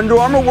or Under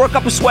Armour work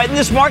up a sweat in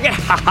this market?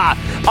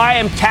 I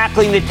am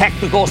tackling the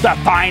technicals to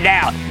find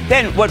out.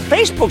 Then what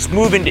Facebook's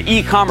move into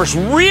e-commerce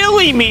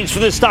really means for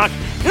this stock,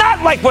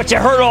 not like what you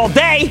heard all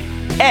day.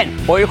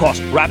 And all your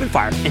calls, rapid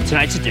fire, in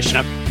tonight's edition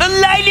of the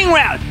Lightning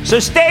Round. So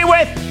stay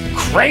with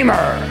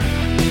Cramer.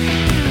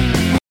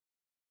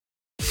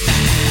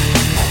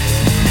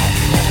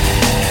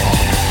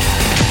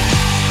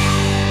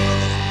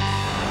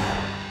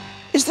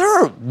 Is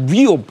there a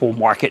real bull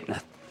market in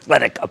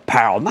athletic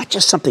apparel, not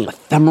just something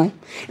ephemeral?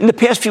 In the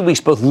past few weeks,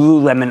 both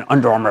Lululemon and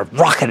Under Armour have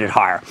rocketed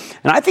higher.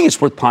 And I think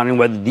it's worth pondering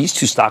whether these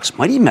two stocks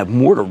might even have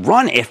more to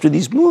run after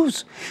these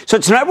moves. So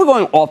tonight we're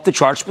going off the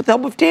charts with the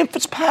help of Dan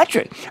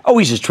Fitzpatrick. Oh,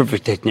 he's a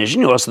terrific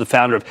technician. He's also the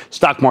founder of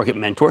Stock Market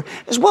Mentor,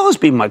 as well as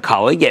being my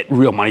colleague at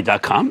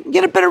realmoney.com.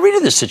 Get a better read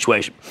of this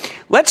situation.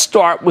 Let's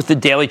start with the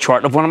daily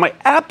chart of one of my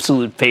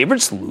absolute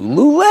favorites,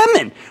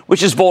 Lululemon,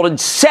 which has vaulted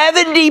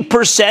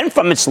 70%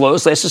 from its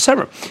lows last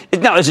December.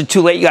 Now, is it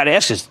too late? You got to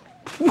ask us.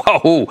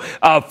 Whoa,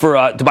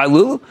 to buy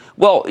Lulu?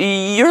 Well,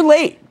 you're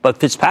late, but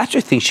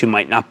Fitzpatrick thinks you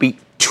might not be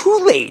too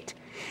late.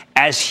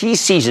 As he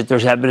sees it,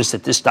 there's evidence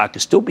that this stock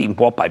is still being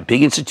bought by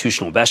big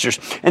institutional investors,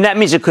 and that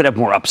means it could have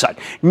more upside.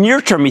 Near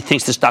term, he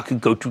thinks the stock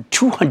could go to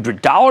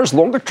 $200.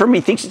 Longer term,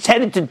 he thinks it's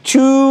headed to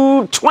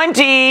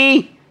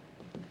 $220.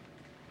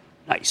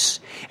 Nice.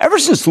 Ever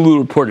since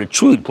Lulu reported a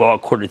truly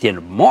blowout quarter at the end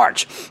of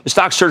March, the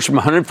stock surged from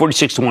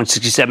 146 to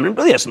 167 and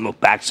really hasn't looked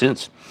back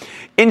since.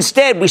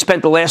 Instead, we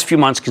spent the last few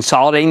months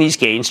consolidating these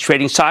gains,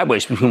 trading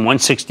sideways between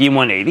 160 and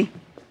 180.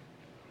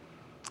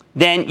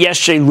 Then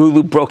yesterday,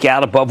 Lulu broke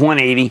out above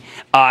 180,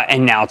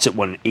 and now it's at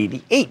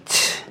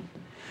 188.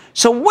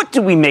 So what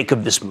do we make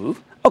of this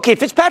move? Okay,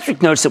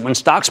 Fitzpatrick notes that when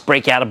stocks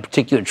break out a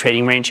particular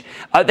trading range,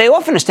 they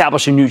often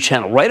establish a new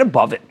channel right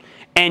above it,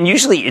 and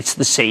usually it's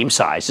the same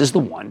size as the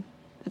one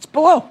that's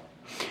below.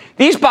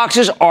 These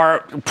boxes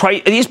are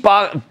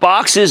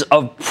boxes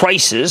of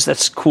prices.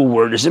 That's a cool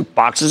word, isn't it?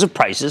 Boxes of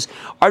prices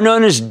are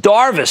known as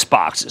Darvas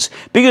boxes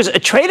because a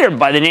trader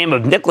by the name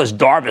of Nicholas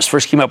Darvas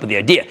first came up with the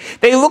idea.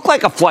 They look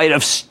like a flight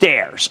of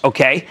stairs,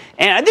 okay?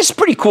 And this is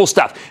pretty cool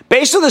stuff.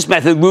 Based on this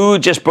method, Lulu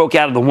just broke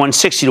out of the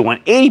 160 to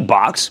 180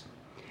 box.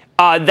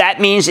 That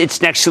means its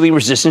next ceiling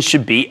resistance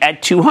should be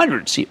at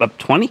 200. See, up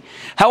 20.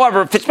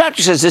 However,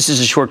 Fitzpatrick says this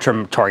is a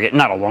short-term target,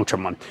 not a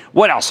long-term one.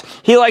 What else?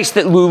 He likes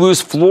that Lulu's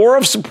floor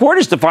of support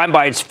is defined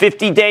by its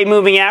 50-day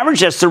moving average.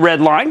 That's the red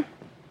line.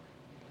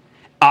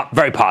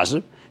 Very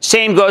positive.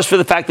 Same goes for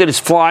the fact that it's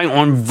flying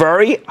on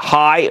very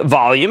high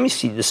volume. You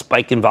see the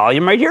spike in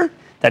volume right here?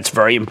 That's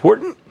very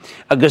important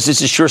because this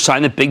is a sure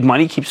sign that big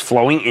money keeps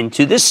flowing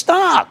into this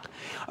stock.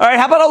 All right,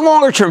 how about a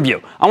longer-term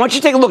view? I want you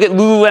to take a look at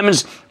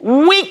Lululemon's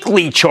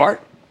weekly chart,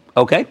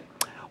 okay?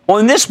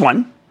 On this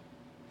one,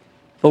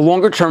 the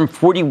longer-term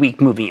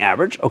 40-week moving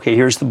average, okay,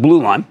 here's the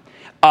blue line,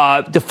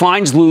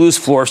 defines Lulu's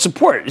floor of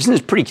support. Isn't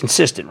this pretty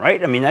consistent,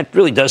 right? I mean, that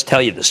really does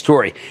tell you the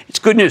story. It's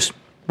good news.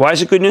 Why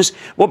is it good news?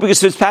 Well, because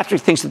Fitzpatrick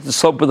thinks that the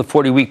slope of the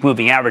 40-week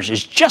moving average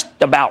is just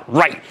about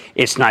right.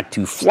 It's not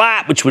too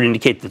flat, which would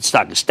indicate that the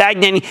stock is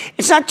stagnating.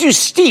 It's not too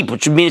steep,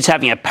 which would mean it's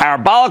having a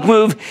parabolic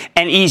move,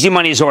 and easy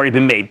money has already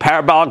been made.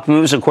 Parabolic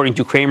moves, according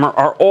to Cramer,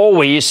 are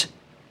always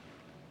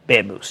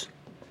bad moves.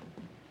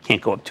 Can't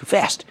go up too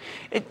fast.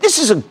 This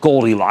is a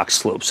Goldilocks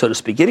slope, so to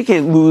speak,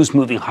 indicating Lulu's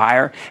moving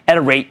higher at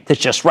a rate that's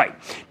just right.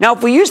 Now,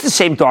 if we use the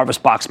same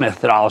Darvas box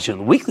methodology on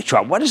the weekly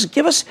chart, what does it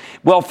give us?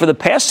 Well, for the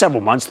past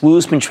several months,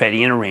 Lulu's been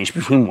trading in a range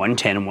between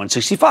 110 and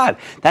 165.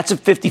 That's a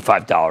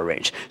 $55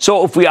 range.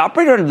 So if we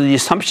operate under the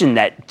assumption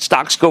that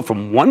stocks go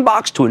from one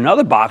box to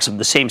another box of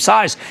the same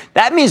size,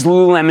 that means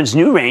Lululemon's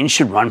new range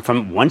should run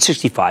from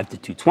 165 to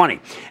 220.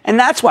 And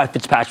that's why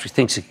Fitzpatrick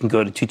thinks it can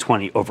go to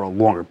 220 over a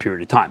longer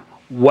period of time.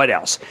 What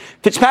else?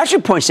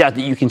 Fitzpatrick points out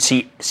that you can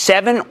see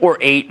 7 or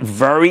 8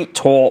 very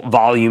tall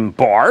volume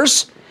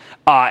bars,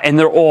 and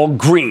they're all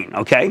green,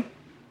 okay?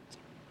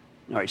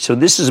 All right, so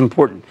this is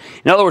important.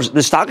 In other words,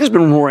 the stock has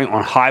been roaring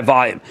on high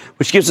volume,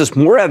 which gives us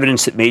more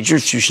evidence that major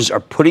institutions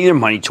are putting their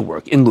money to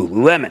work in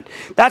Lululemon.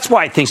 That's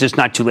why it thinks it's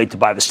not too late to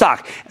buy the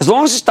stock. As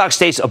long as the stock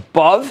stays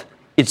above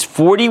its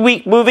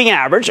 40-week moving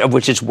average, of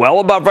which it's well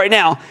above right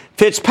now,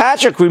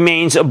 Fitzpatrick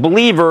remains a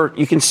believer.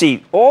 You can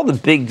see all the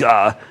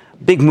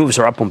big moves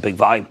are up on big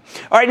volume.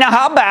 All right, now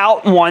how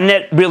about one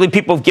that really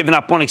people have given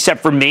up on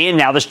except for me, and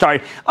now they're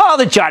starting,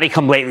 the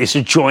Johnny-come-latelys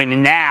are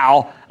joining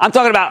now. I'm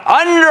talking about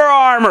Under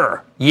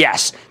Armour.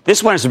 Yes,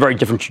 this one has a very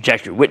different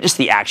trajectory. Witness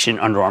the action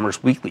in Under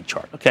Armour's weekly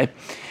chart, okay?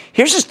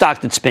 Here's a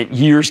stock that spent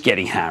years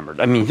getting hammered.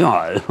 I mean,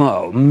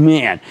 oh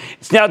man.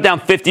 It's now down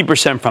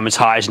 50% from its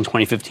highs in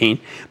 2015.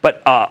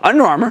 But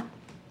Under Armour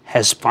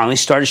has finally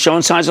started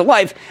showing signs of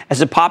life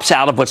as it pops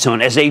out of what's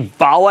known as a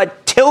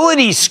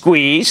volatility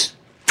squeeze.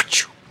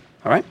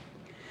 All right.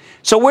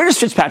 So where does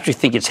Fitzpatrick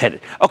think it's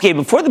headed? Okay,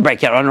 before the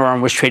breakout, Under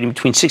Armour was trading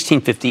between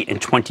 $16.50 and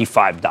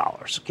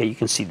 $25. Okay, you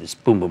can see this.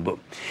 Boom, boom, boom.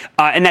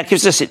 And that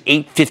gives us an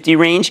 $8.50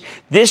 range.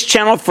 This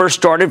channel first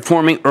started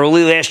forming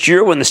early last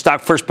year when the stock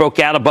first broke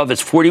out above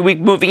its 40-week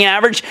moving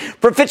average.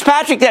 For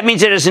Fitzpatrick, that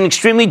means it is an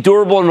extremely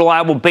durable and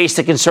reliable base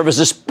that can serve as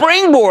a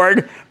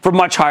springboard for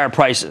much higher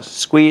prices.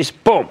 Squeeze,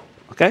 boom.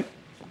 Okay?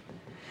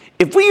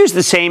 If we use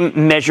the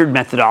same measured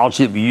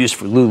methodology that we used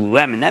for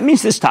Lululemon, that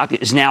means this stock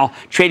is now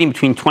trading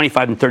between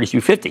 $25 and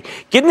 $33.50.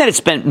 Given that it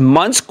spent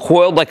months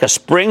coiled like a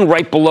spring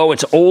right below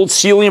its old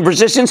ceiling of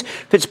resistance,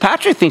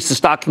 Fitzpatrick thinks the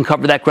stock can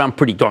cover that ground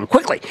pretty darn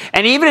quickly.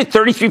 And even at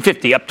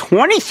 $33.50, up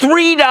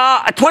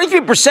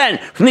 23%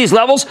 from these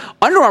levels,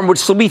 Under Armour would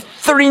still be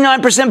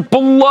 39%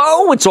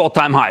 below its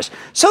all-time highs.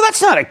 So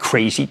that's not a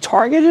crazy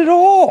target at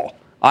all.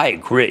 I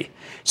agree.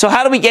 So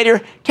how do we get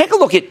here? Take a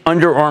look at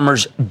Under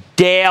Armour's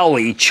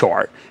daily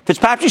chart.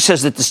 Fitzpatrick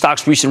says that the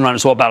stock's recent run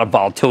is all about a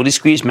volatility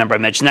squeeze. Remember I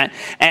mentioned that?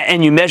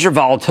 And you measure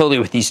volatility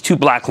with these two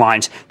black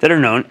lines that are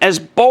known as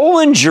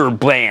Bollinger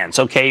Bands.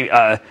 Okay,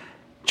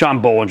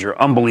 John Bollinger,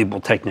 unbelievable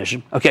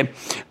technician. Okay,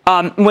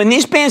 when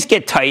these bands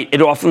get tight,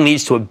 it often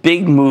leads to a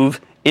big move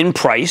in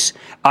price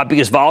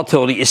because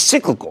volatility is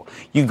cyclical.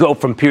 You go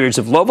from periods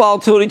of low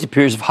volatility to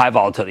periods of high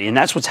volatility, and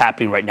that's what's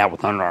happening right now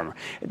with Under Armour.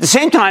 At the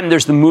same time,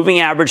 there's the moving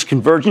average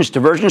convergence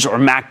divergence, or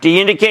MACD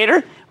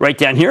indicator, right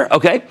down here,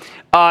 okay?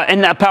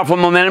 And that powerful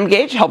momentum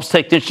gauge helps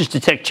technicians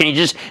detect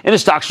changes in a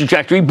stock's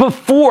trajectory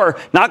before,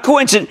 not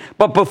coincident,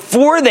 but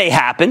before they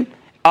happen.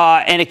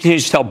 And it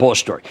continues to tell a bullish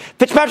story.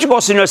 Fitzpatrick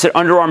also notes that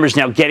Under Armour is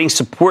now getting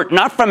support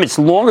not from its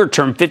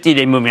longer-term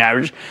 50-day moving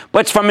average,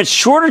 but from its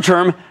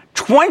shorter-term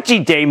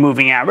 20-day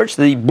moving average,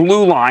 the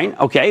blue line,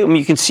 okay,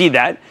 you can see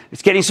that.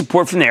 It's getting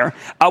support from there,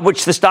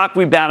 which the stock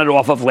rebounded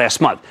off of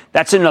last month.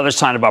 That's another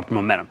sign of upward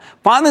momentum.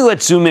 Finally,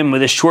 let's zoom in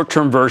with a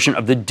short-term version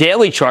of the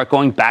daily chart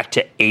going back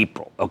to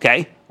April,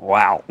 okay?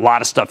 Wow, a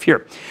lot of stuff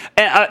here.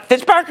 And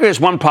Fitzpatrick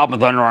has one problem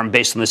with Under Armour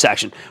based on this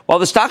action. While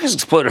the stock has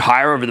exploded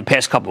higher over the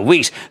past couple of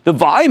weeks, the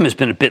volume has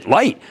been a bit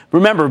light.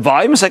 Remember,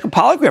 volume is like a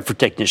polygraph for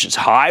technicians.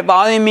 High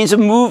volume means a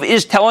move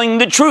is telling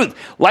the truth.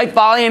 Light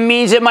volume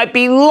means it might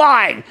be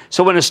lying.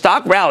 So when a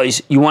stock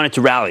rallies, you want it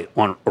to rally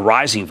on a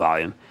rising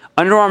volume.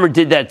 Under Armour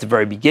did that at the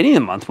very beginning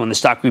of the month when the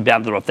stock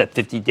rebounded off that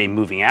 50-day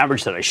moving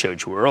average that I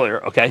showed you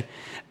earlier, okay?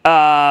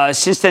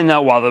 Since then,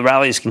 though, while the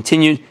rally has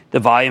continued, the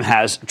volume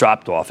has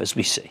dropped off, as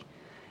we see.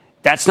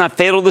 That's not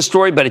fatal to the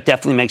story, but it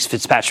definitely makes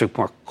Fitzpatrick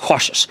more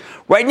cautious.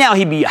 Right now,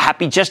 he'd be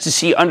happy just to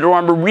see Under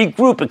Armour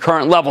regroup at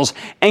current levels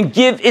and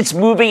give its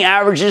moving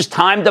averages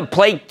time to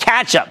play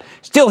catch-up.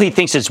 Still, he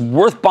thinks it's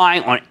worth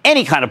buying on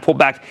any kind of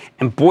pullback,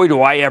 and boy,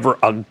 do I ever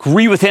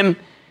agree with him.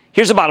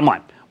 Here's the bottom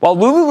line. While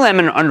Lululemon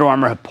and Under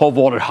Armour have pole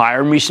vaulted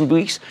higher in recent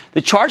weeks,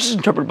 the chart is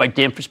interpreted by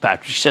Dan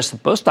Fitzpatrick suggests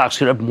that both stocks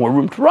could have more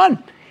room to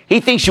run. He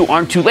thinks you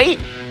aren't too late,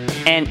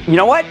 and you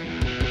know what?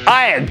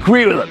 I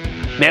agree with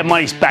him. Mad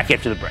Money's back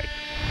after the break.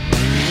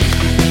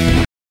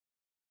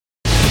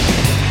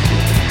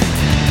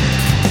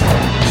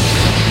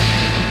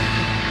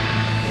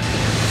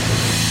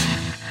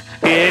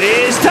 It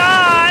is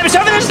time. So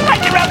for this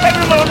lightning round,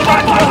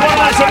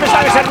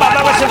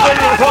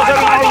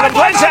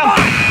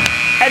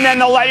 and then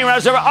the lightning round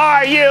is over.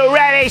 Are you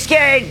ready?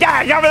 Skate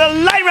down. Over the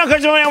lightning round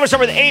comes over. We'll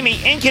start with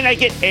Amy in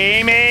Connecticut.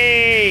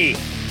 Amy.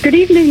 Good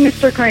evening,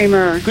 Mr.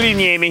 Cramer. Good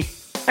evening, Amy.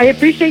 I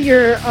appreciate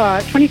your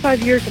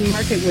 25 years of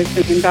market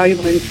wisdom and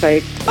valuable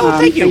insight.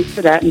 Thank you. Thanks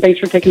for that, and thanks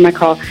for taking my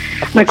call.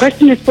 My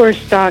question is for a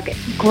stock.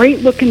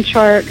 Great-looking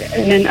chart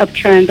and an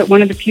uptrend, but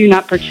one of the few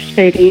not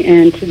participating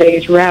in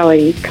today's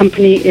rally.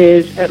 Company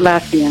is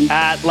Atlassian.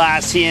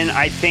 Atlassian,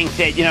 I think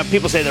that,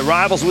 people say they're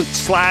rivals with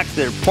Slack,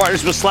 they're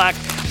partners with Slack.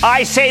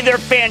 I say they're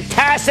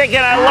fantastic,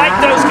 and I like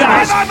those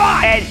guys.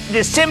 And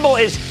the symbol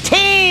is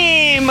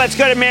team. Let's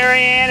go to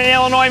Marianne in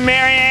Illinois.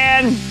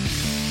 Marianne.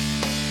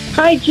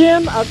 Hi,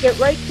 Jim. I'll get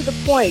right to the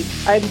point.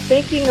 I'm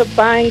thinking of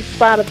buying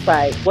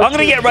Spotify. I'm going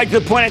to get right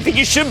to the point. I think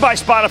you should buy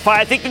Spotify.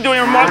 I think they're doing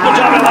a remarkable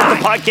job. I love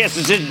the podcast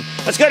decision.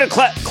 Let's go to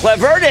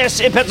Clevertis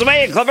in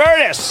Pennsylvania.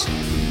 Clevertis.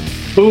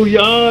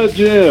 Booyah,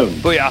 Jim.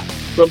 Booyah.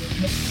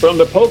 From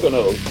the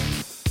Poconos.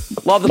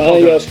 Love the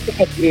Poconos. My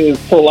stock is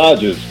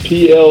Prologis,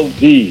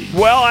 PLD.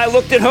 Well, I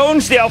looked at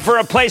Honesdale for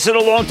a place in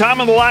a long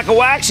time on the lack of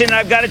wax, and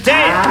I've got to tell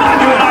you,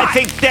 I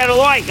think that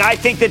alike. I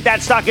think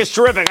that stock is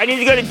terrific. I need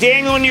to go to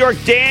Daniel in New York.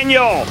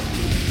 Daniel.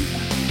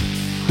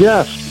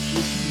 Yes.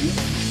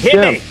 Hit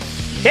me.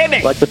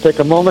 I'd like to take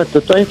a moment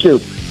to thank you.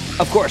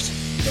 Of course.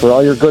 For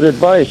all your good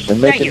advice and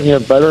making me a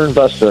better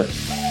investor.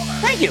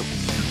 Thank you.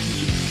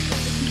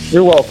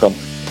 You're welcome.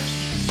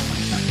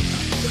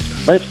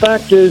 My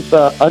stock is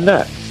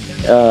Annette.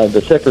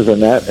 The ticker's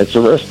Annette. It's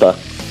Arista.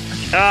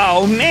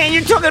 Oh, man,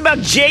 you're talking about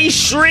Jay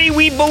Shree.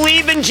 We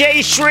believe in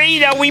Jay Shree.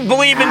 Now, we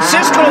believe in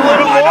Cisco a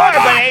little more,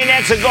 but hey,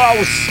 that's a go.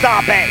 Oh,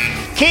 stop it.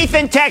 Keith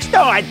in Texas.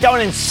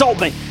 Don't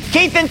insult me.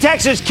 Keith in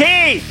Texas.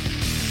 Keith.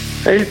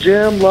 Hey,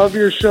 Jim. Love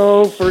your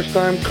show.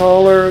 First-time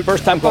caller.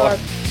 First-time caller.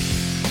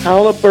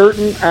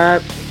 Halliburton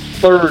at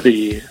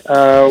 30.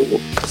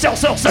 Sell.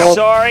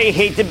 Sorry,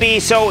 hate to be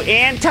so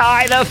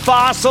anti the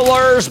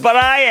fossilers, but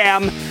I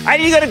am. I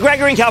need to go to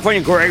Gregory in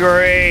California.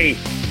 Gregory.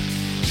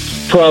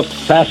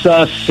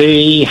 Professor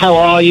C, how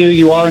are you?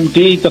 You are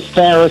indeed the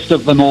fairest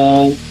of them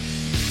all.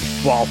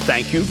 Well,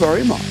 thank you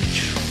very much.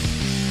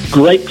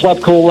 Great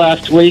club call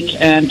last week,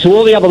 and to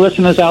all the other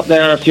listeners out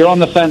there, if you're on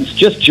the fence,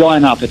 just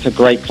join up. It's a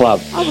great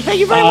club. Oh, well, thank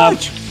you very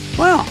much.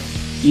 Wow.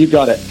 You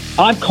got it.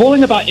 I'm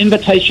calling about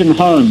Invitation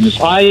Homes.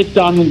 I've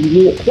done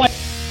quite...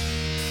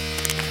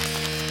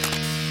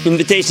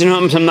 Invitation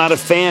Homes, I'm not a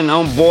fan.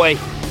 Oh, boy.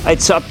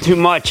 It's up too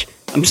much.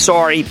 I'm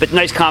sorry, but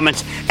nice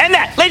comments. And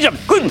that, ladies and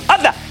gentlemen,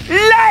 of the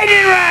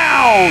Lightning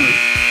Round.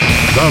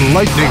 The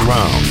Lightning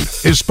Round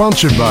is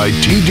sponsored by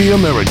TD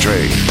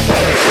Ameritrade.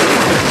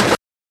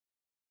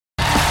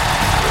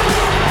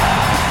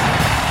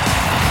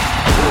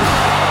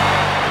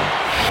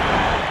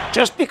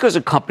 Just because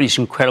a company is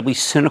incredibly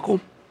cynical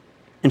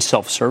and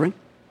self-serving,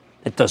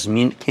 that doesn't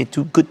mean it can't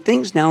do good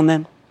things now and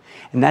then.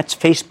 And that's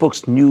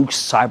Facebook's new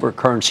cyber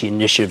currency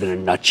initiative in a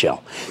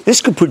nutshell.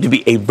 This could prove to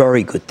be a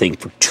very good thing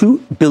for 2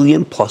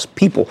 billion plus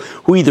people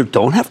who either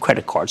don't have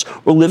credit cards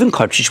or live in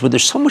countries where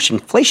there's so much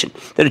inflation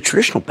that a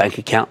traditional bank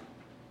account,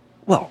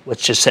 well,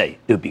 let's just say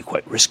it would be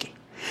quite risky.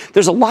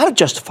 There's a lot of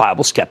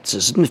justifiable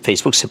skepticism that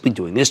Facebook's simply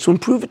doing this to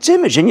improve its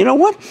image. And you know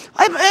what?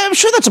 I'm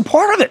sure that's a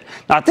part of it.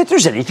 Not that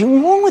there's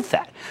anything wrong with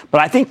that.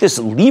 But I think this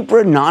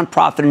Libra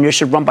nonprofit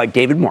initiative run by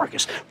David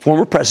Marcus,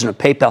 former president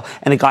of PayPal,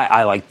 and a guy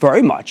I like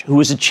very much,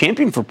 who is a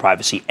champion for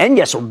privacy and,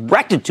 yes, a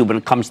rectitude when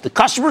it comes to the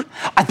customer,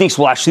 I think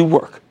will actually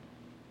work.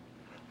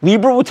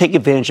 Libra will take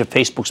advantage of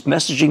Facebook's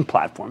messaging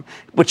platform,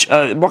 which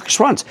Marcus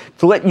runs,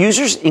 to let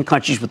users in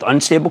countries with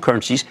unstable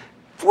currencies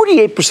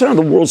 48% of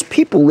the world's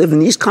people live in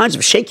these kinds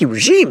of shaky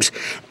regimes,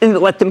 and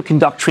let them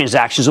conduct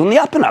transactions on the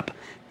up and up.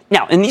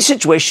 Now, in these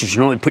situations, you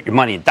normally put your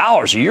money in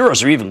dollars or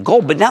euros or even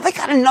gold, but now they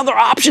got another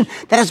option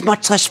that has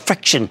much less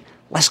friction,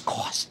 less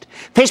cost.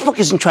 Facebook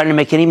isn't trying to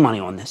make any money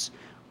on this,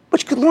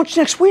 which could launch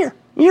next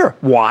year.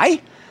 Why?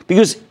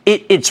 Because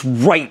it's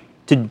right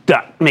to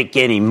not make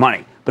any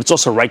money, but it's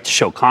also right to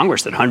show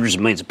Congress that hundreds of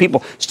millions of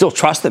people still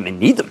trust them and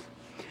need them.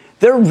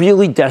 They're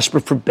really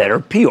desperate for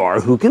better PR.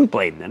 Who can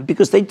blame them?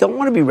 Because they don't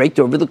want to be raked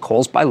over the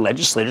coals by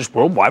legislators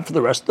worldwide for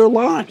the rest of their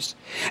lives.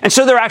 And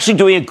so they're actually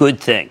doing a good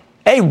thing.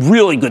 A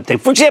really good thing.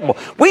 For example,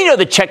 we know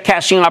that check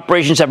cashing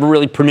operations have a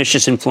really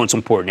pernicious influence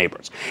on poor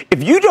neighborhoods.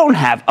 If you don't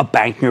have a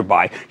bank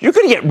nearby, you're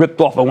going to get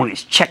ripped off by one of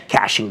these check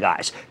cashing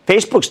guys.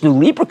 Facebook's new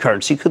Libra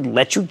currency could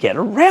let you get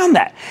around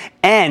that.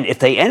 And if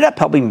they end up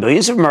helping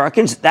millions of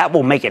Americans, that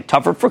will make it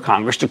tougher for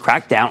Congress to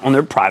crack down on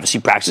their privacy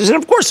practices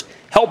and, of course,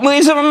 help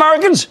millions of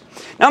Americans.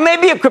 Now,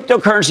 maybe a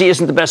cryptocurrency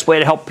isn't the best way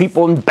to help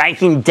people in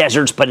banking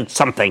deserts, but it's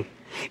something.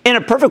 In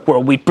a perfect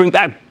world, we'd bring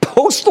back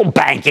postal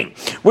banking,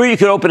 where you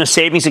could open a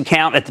savings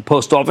account at the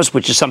post office,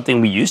 which is something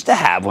we used to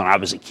have when I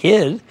was a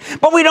kid.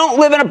 But we don't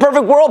live in a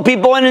perfect world,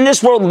 people, and in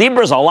this world,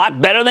 Libra's a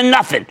lot better than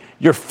nothing.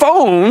 Your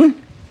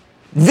phone,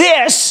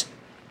 this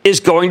is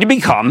going to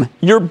become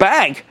your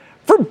bank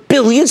for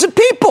billions of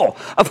people.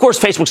 Of course,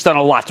 Facebook's done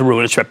a lot to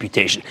ruin its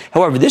reputation.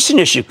 However, this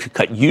initiative could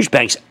cut huge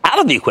banks out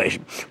of the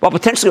equation, while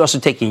potentially also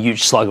taking a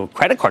huge slug of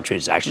credit card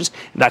transactions.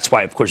 And that's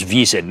why, of course,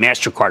 Visa and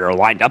MasterCard are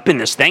lined up in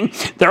this thing.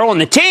 They're on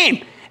the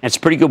team. And it's a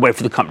pretty good way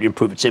for the company to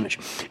improve its image.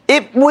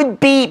 It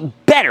would be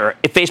better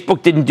if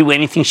Facebook didn't do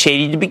anything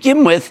shady to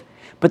begin with.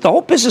 But the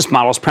whole business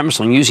model is premised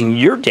on using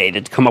your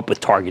data to come up with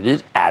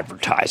targeted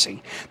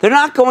advertising. They're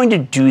not going to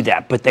do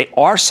that, but they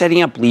are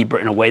setting up Libra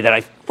in a way that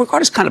I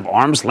regard as kind of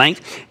arm's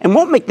length and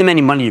won't make them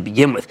any money to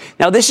begin with.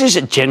 Now, this is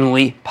a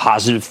generally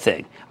positive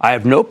thing. I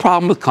have no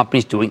problem with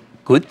companies doing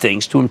good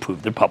things to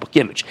improve their public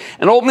image.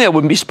 And ultimately, I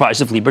wouldn't be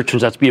surprised if Libra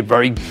turns out to be a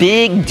very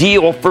big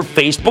deal for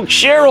Facebook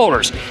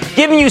shareholders,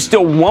 giving you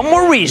still one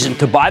more reason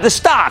to buy the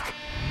stock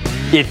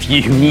if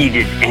you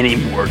needed any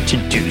more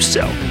to do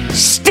so.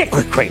 Stick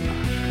with Cramer.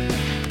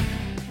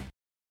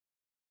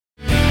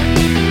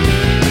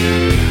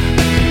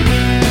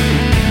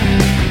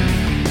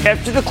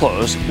 After the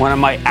close, one of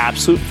my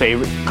absolute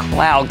favorite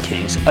cloud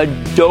kings,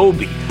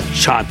 Adobe,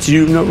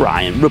 Shantanu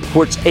Narayan,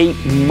 reports a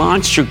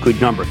monster good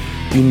number.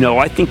 You know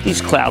I think these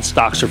cloud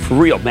stocks are for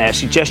real. May I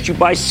suggest you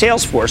buy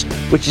Salesforce,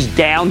 which is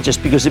down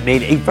just because it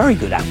made a very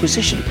good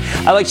acquisition.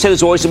 I like to say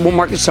there's always a bull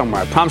market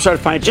somewhere. I promise I'll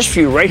find it just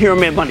for you right here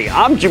on Mad Money.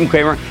 I'm Jim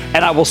Cramer,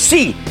 and I will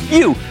see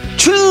you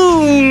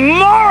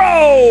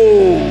tomorrow.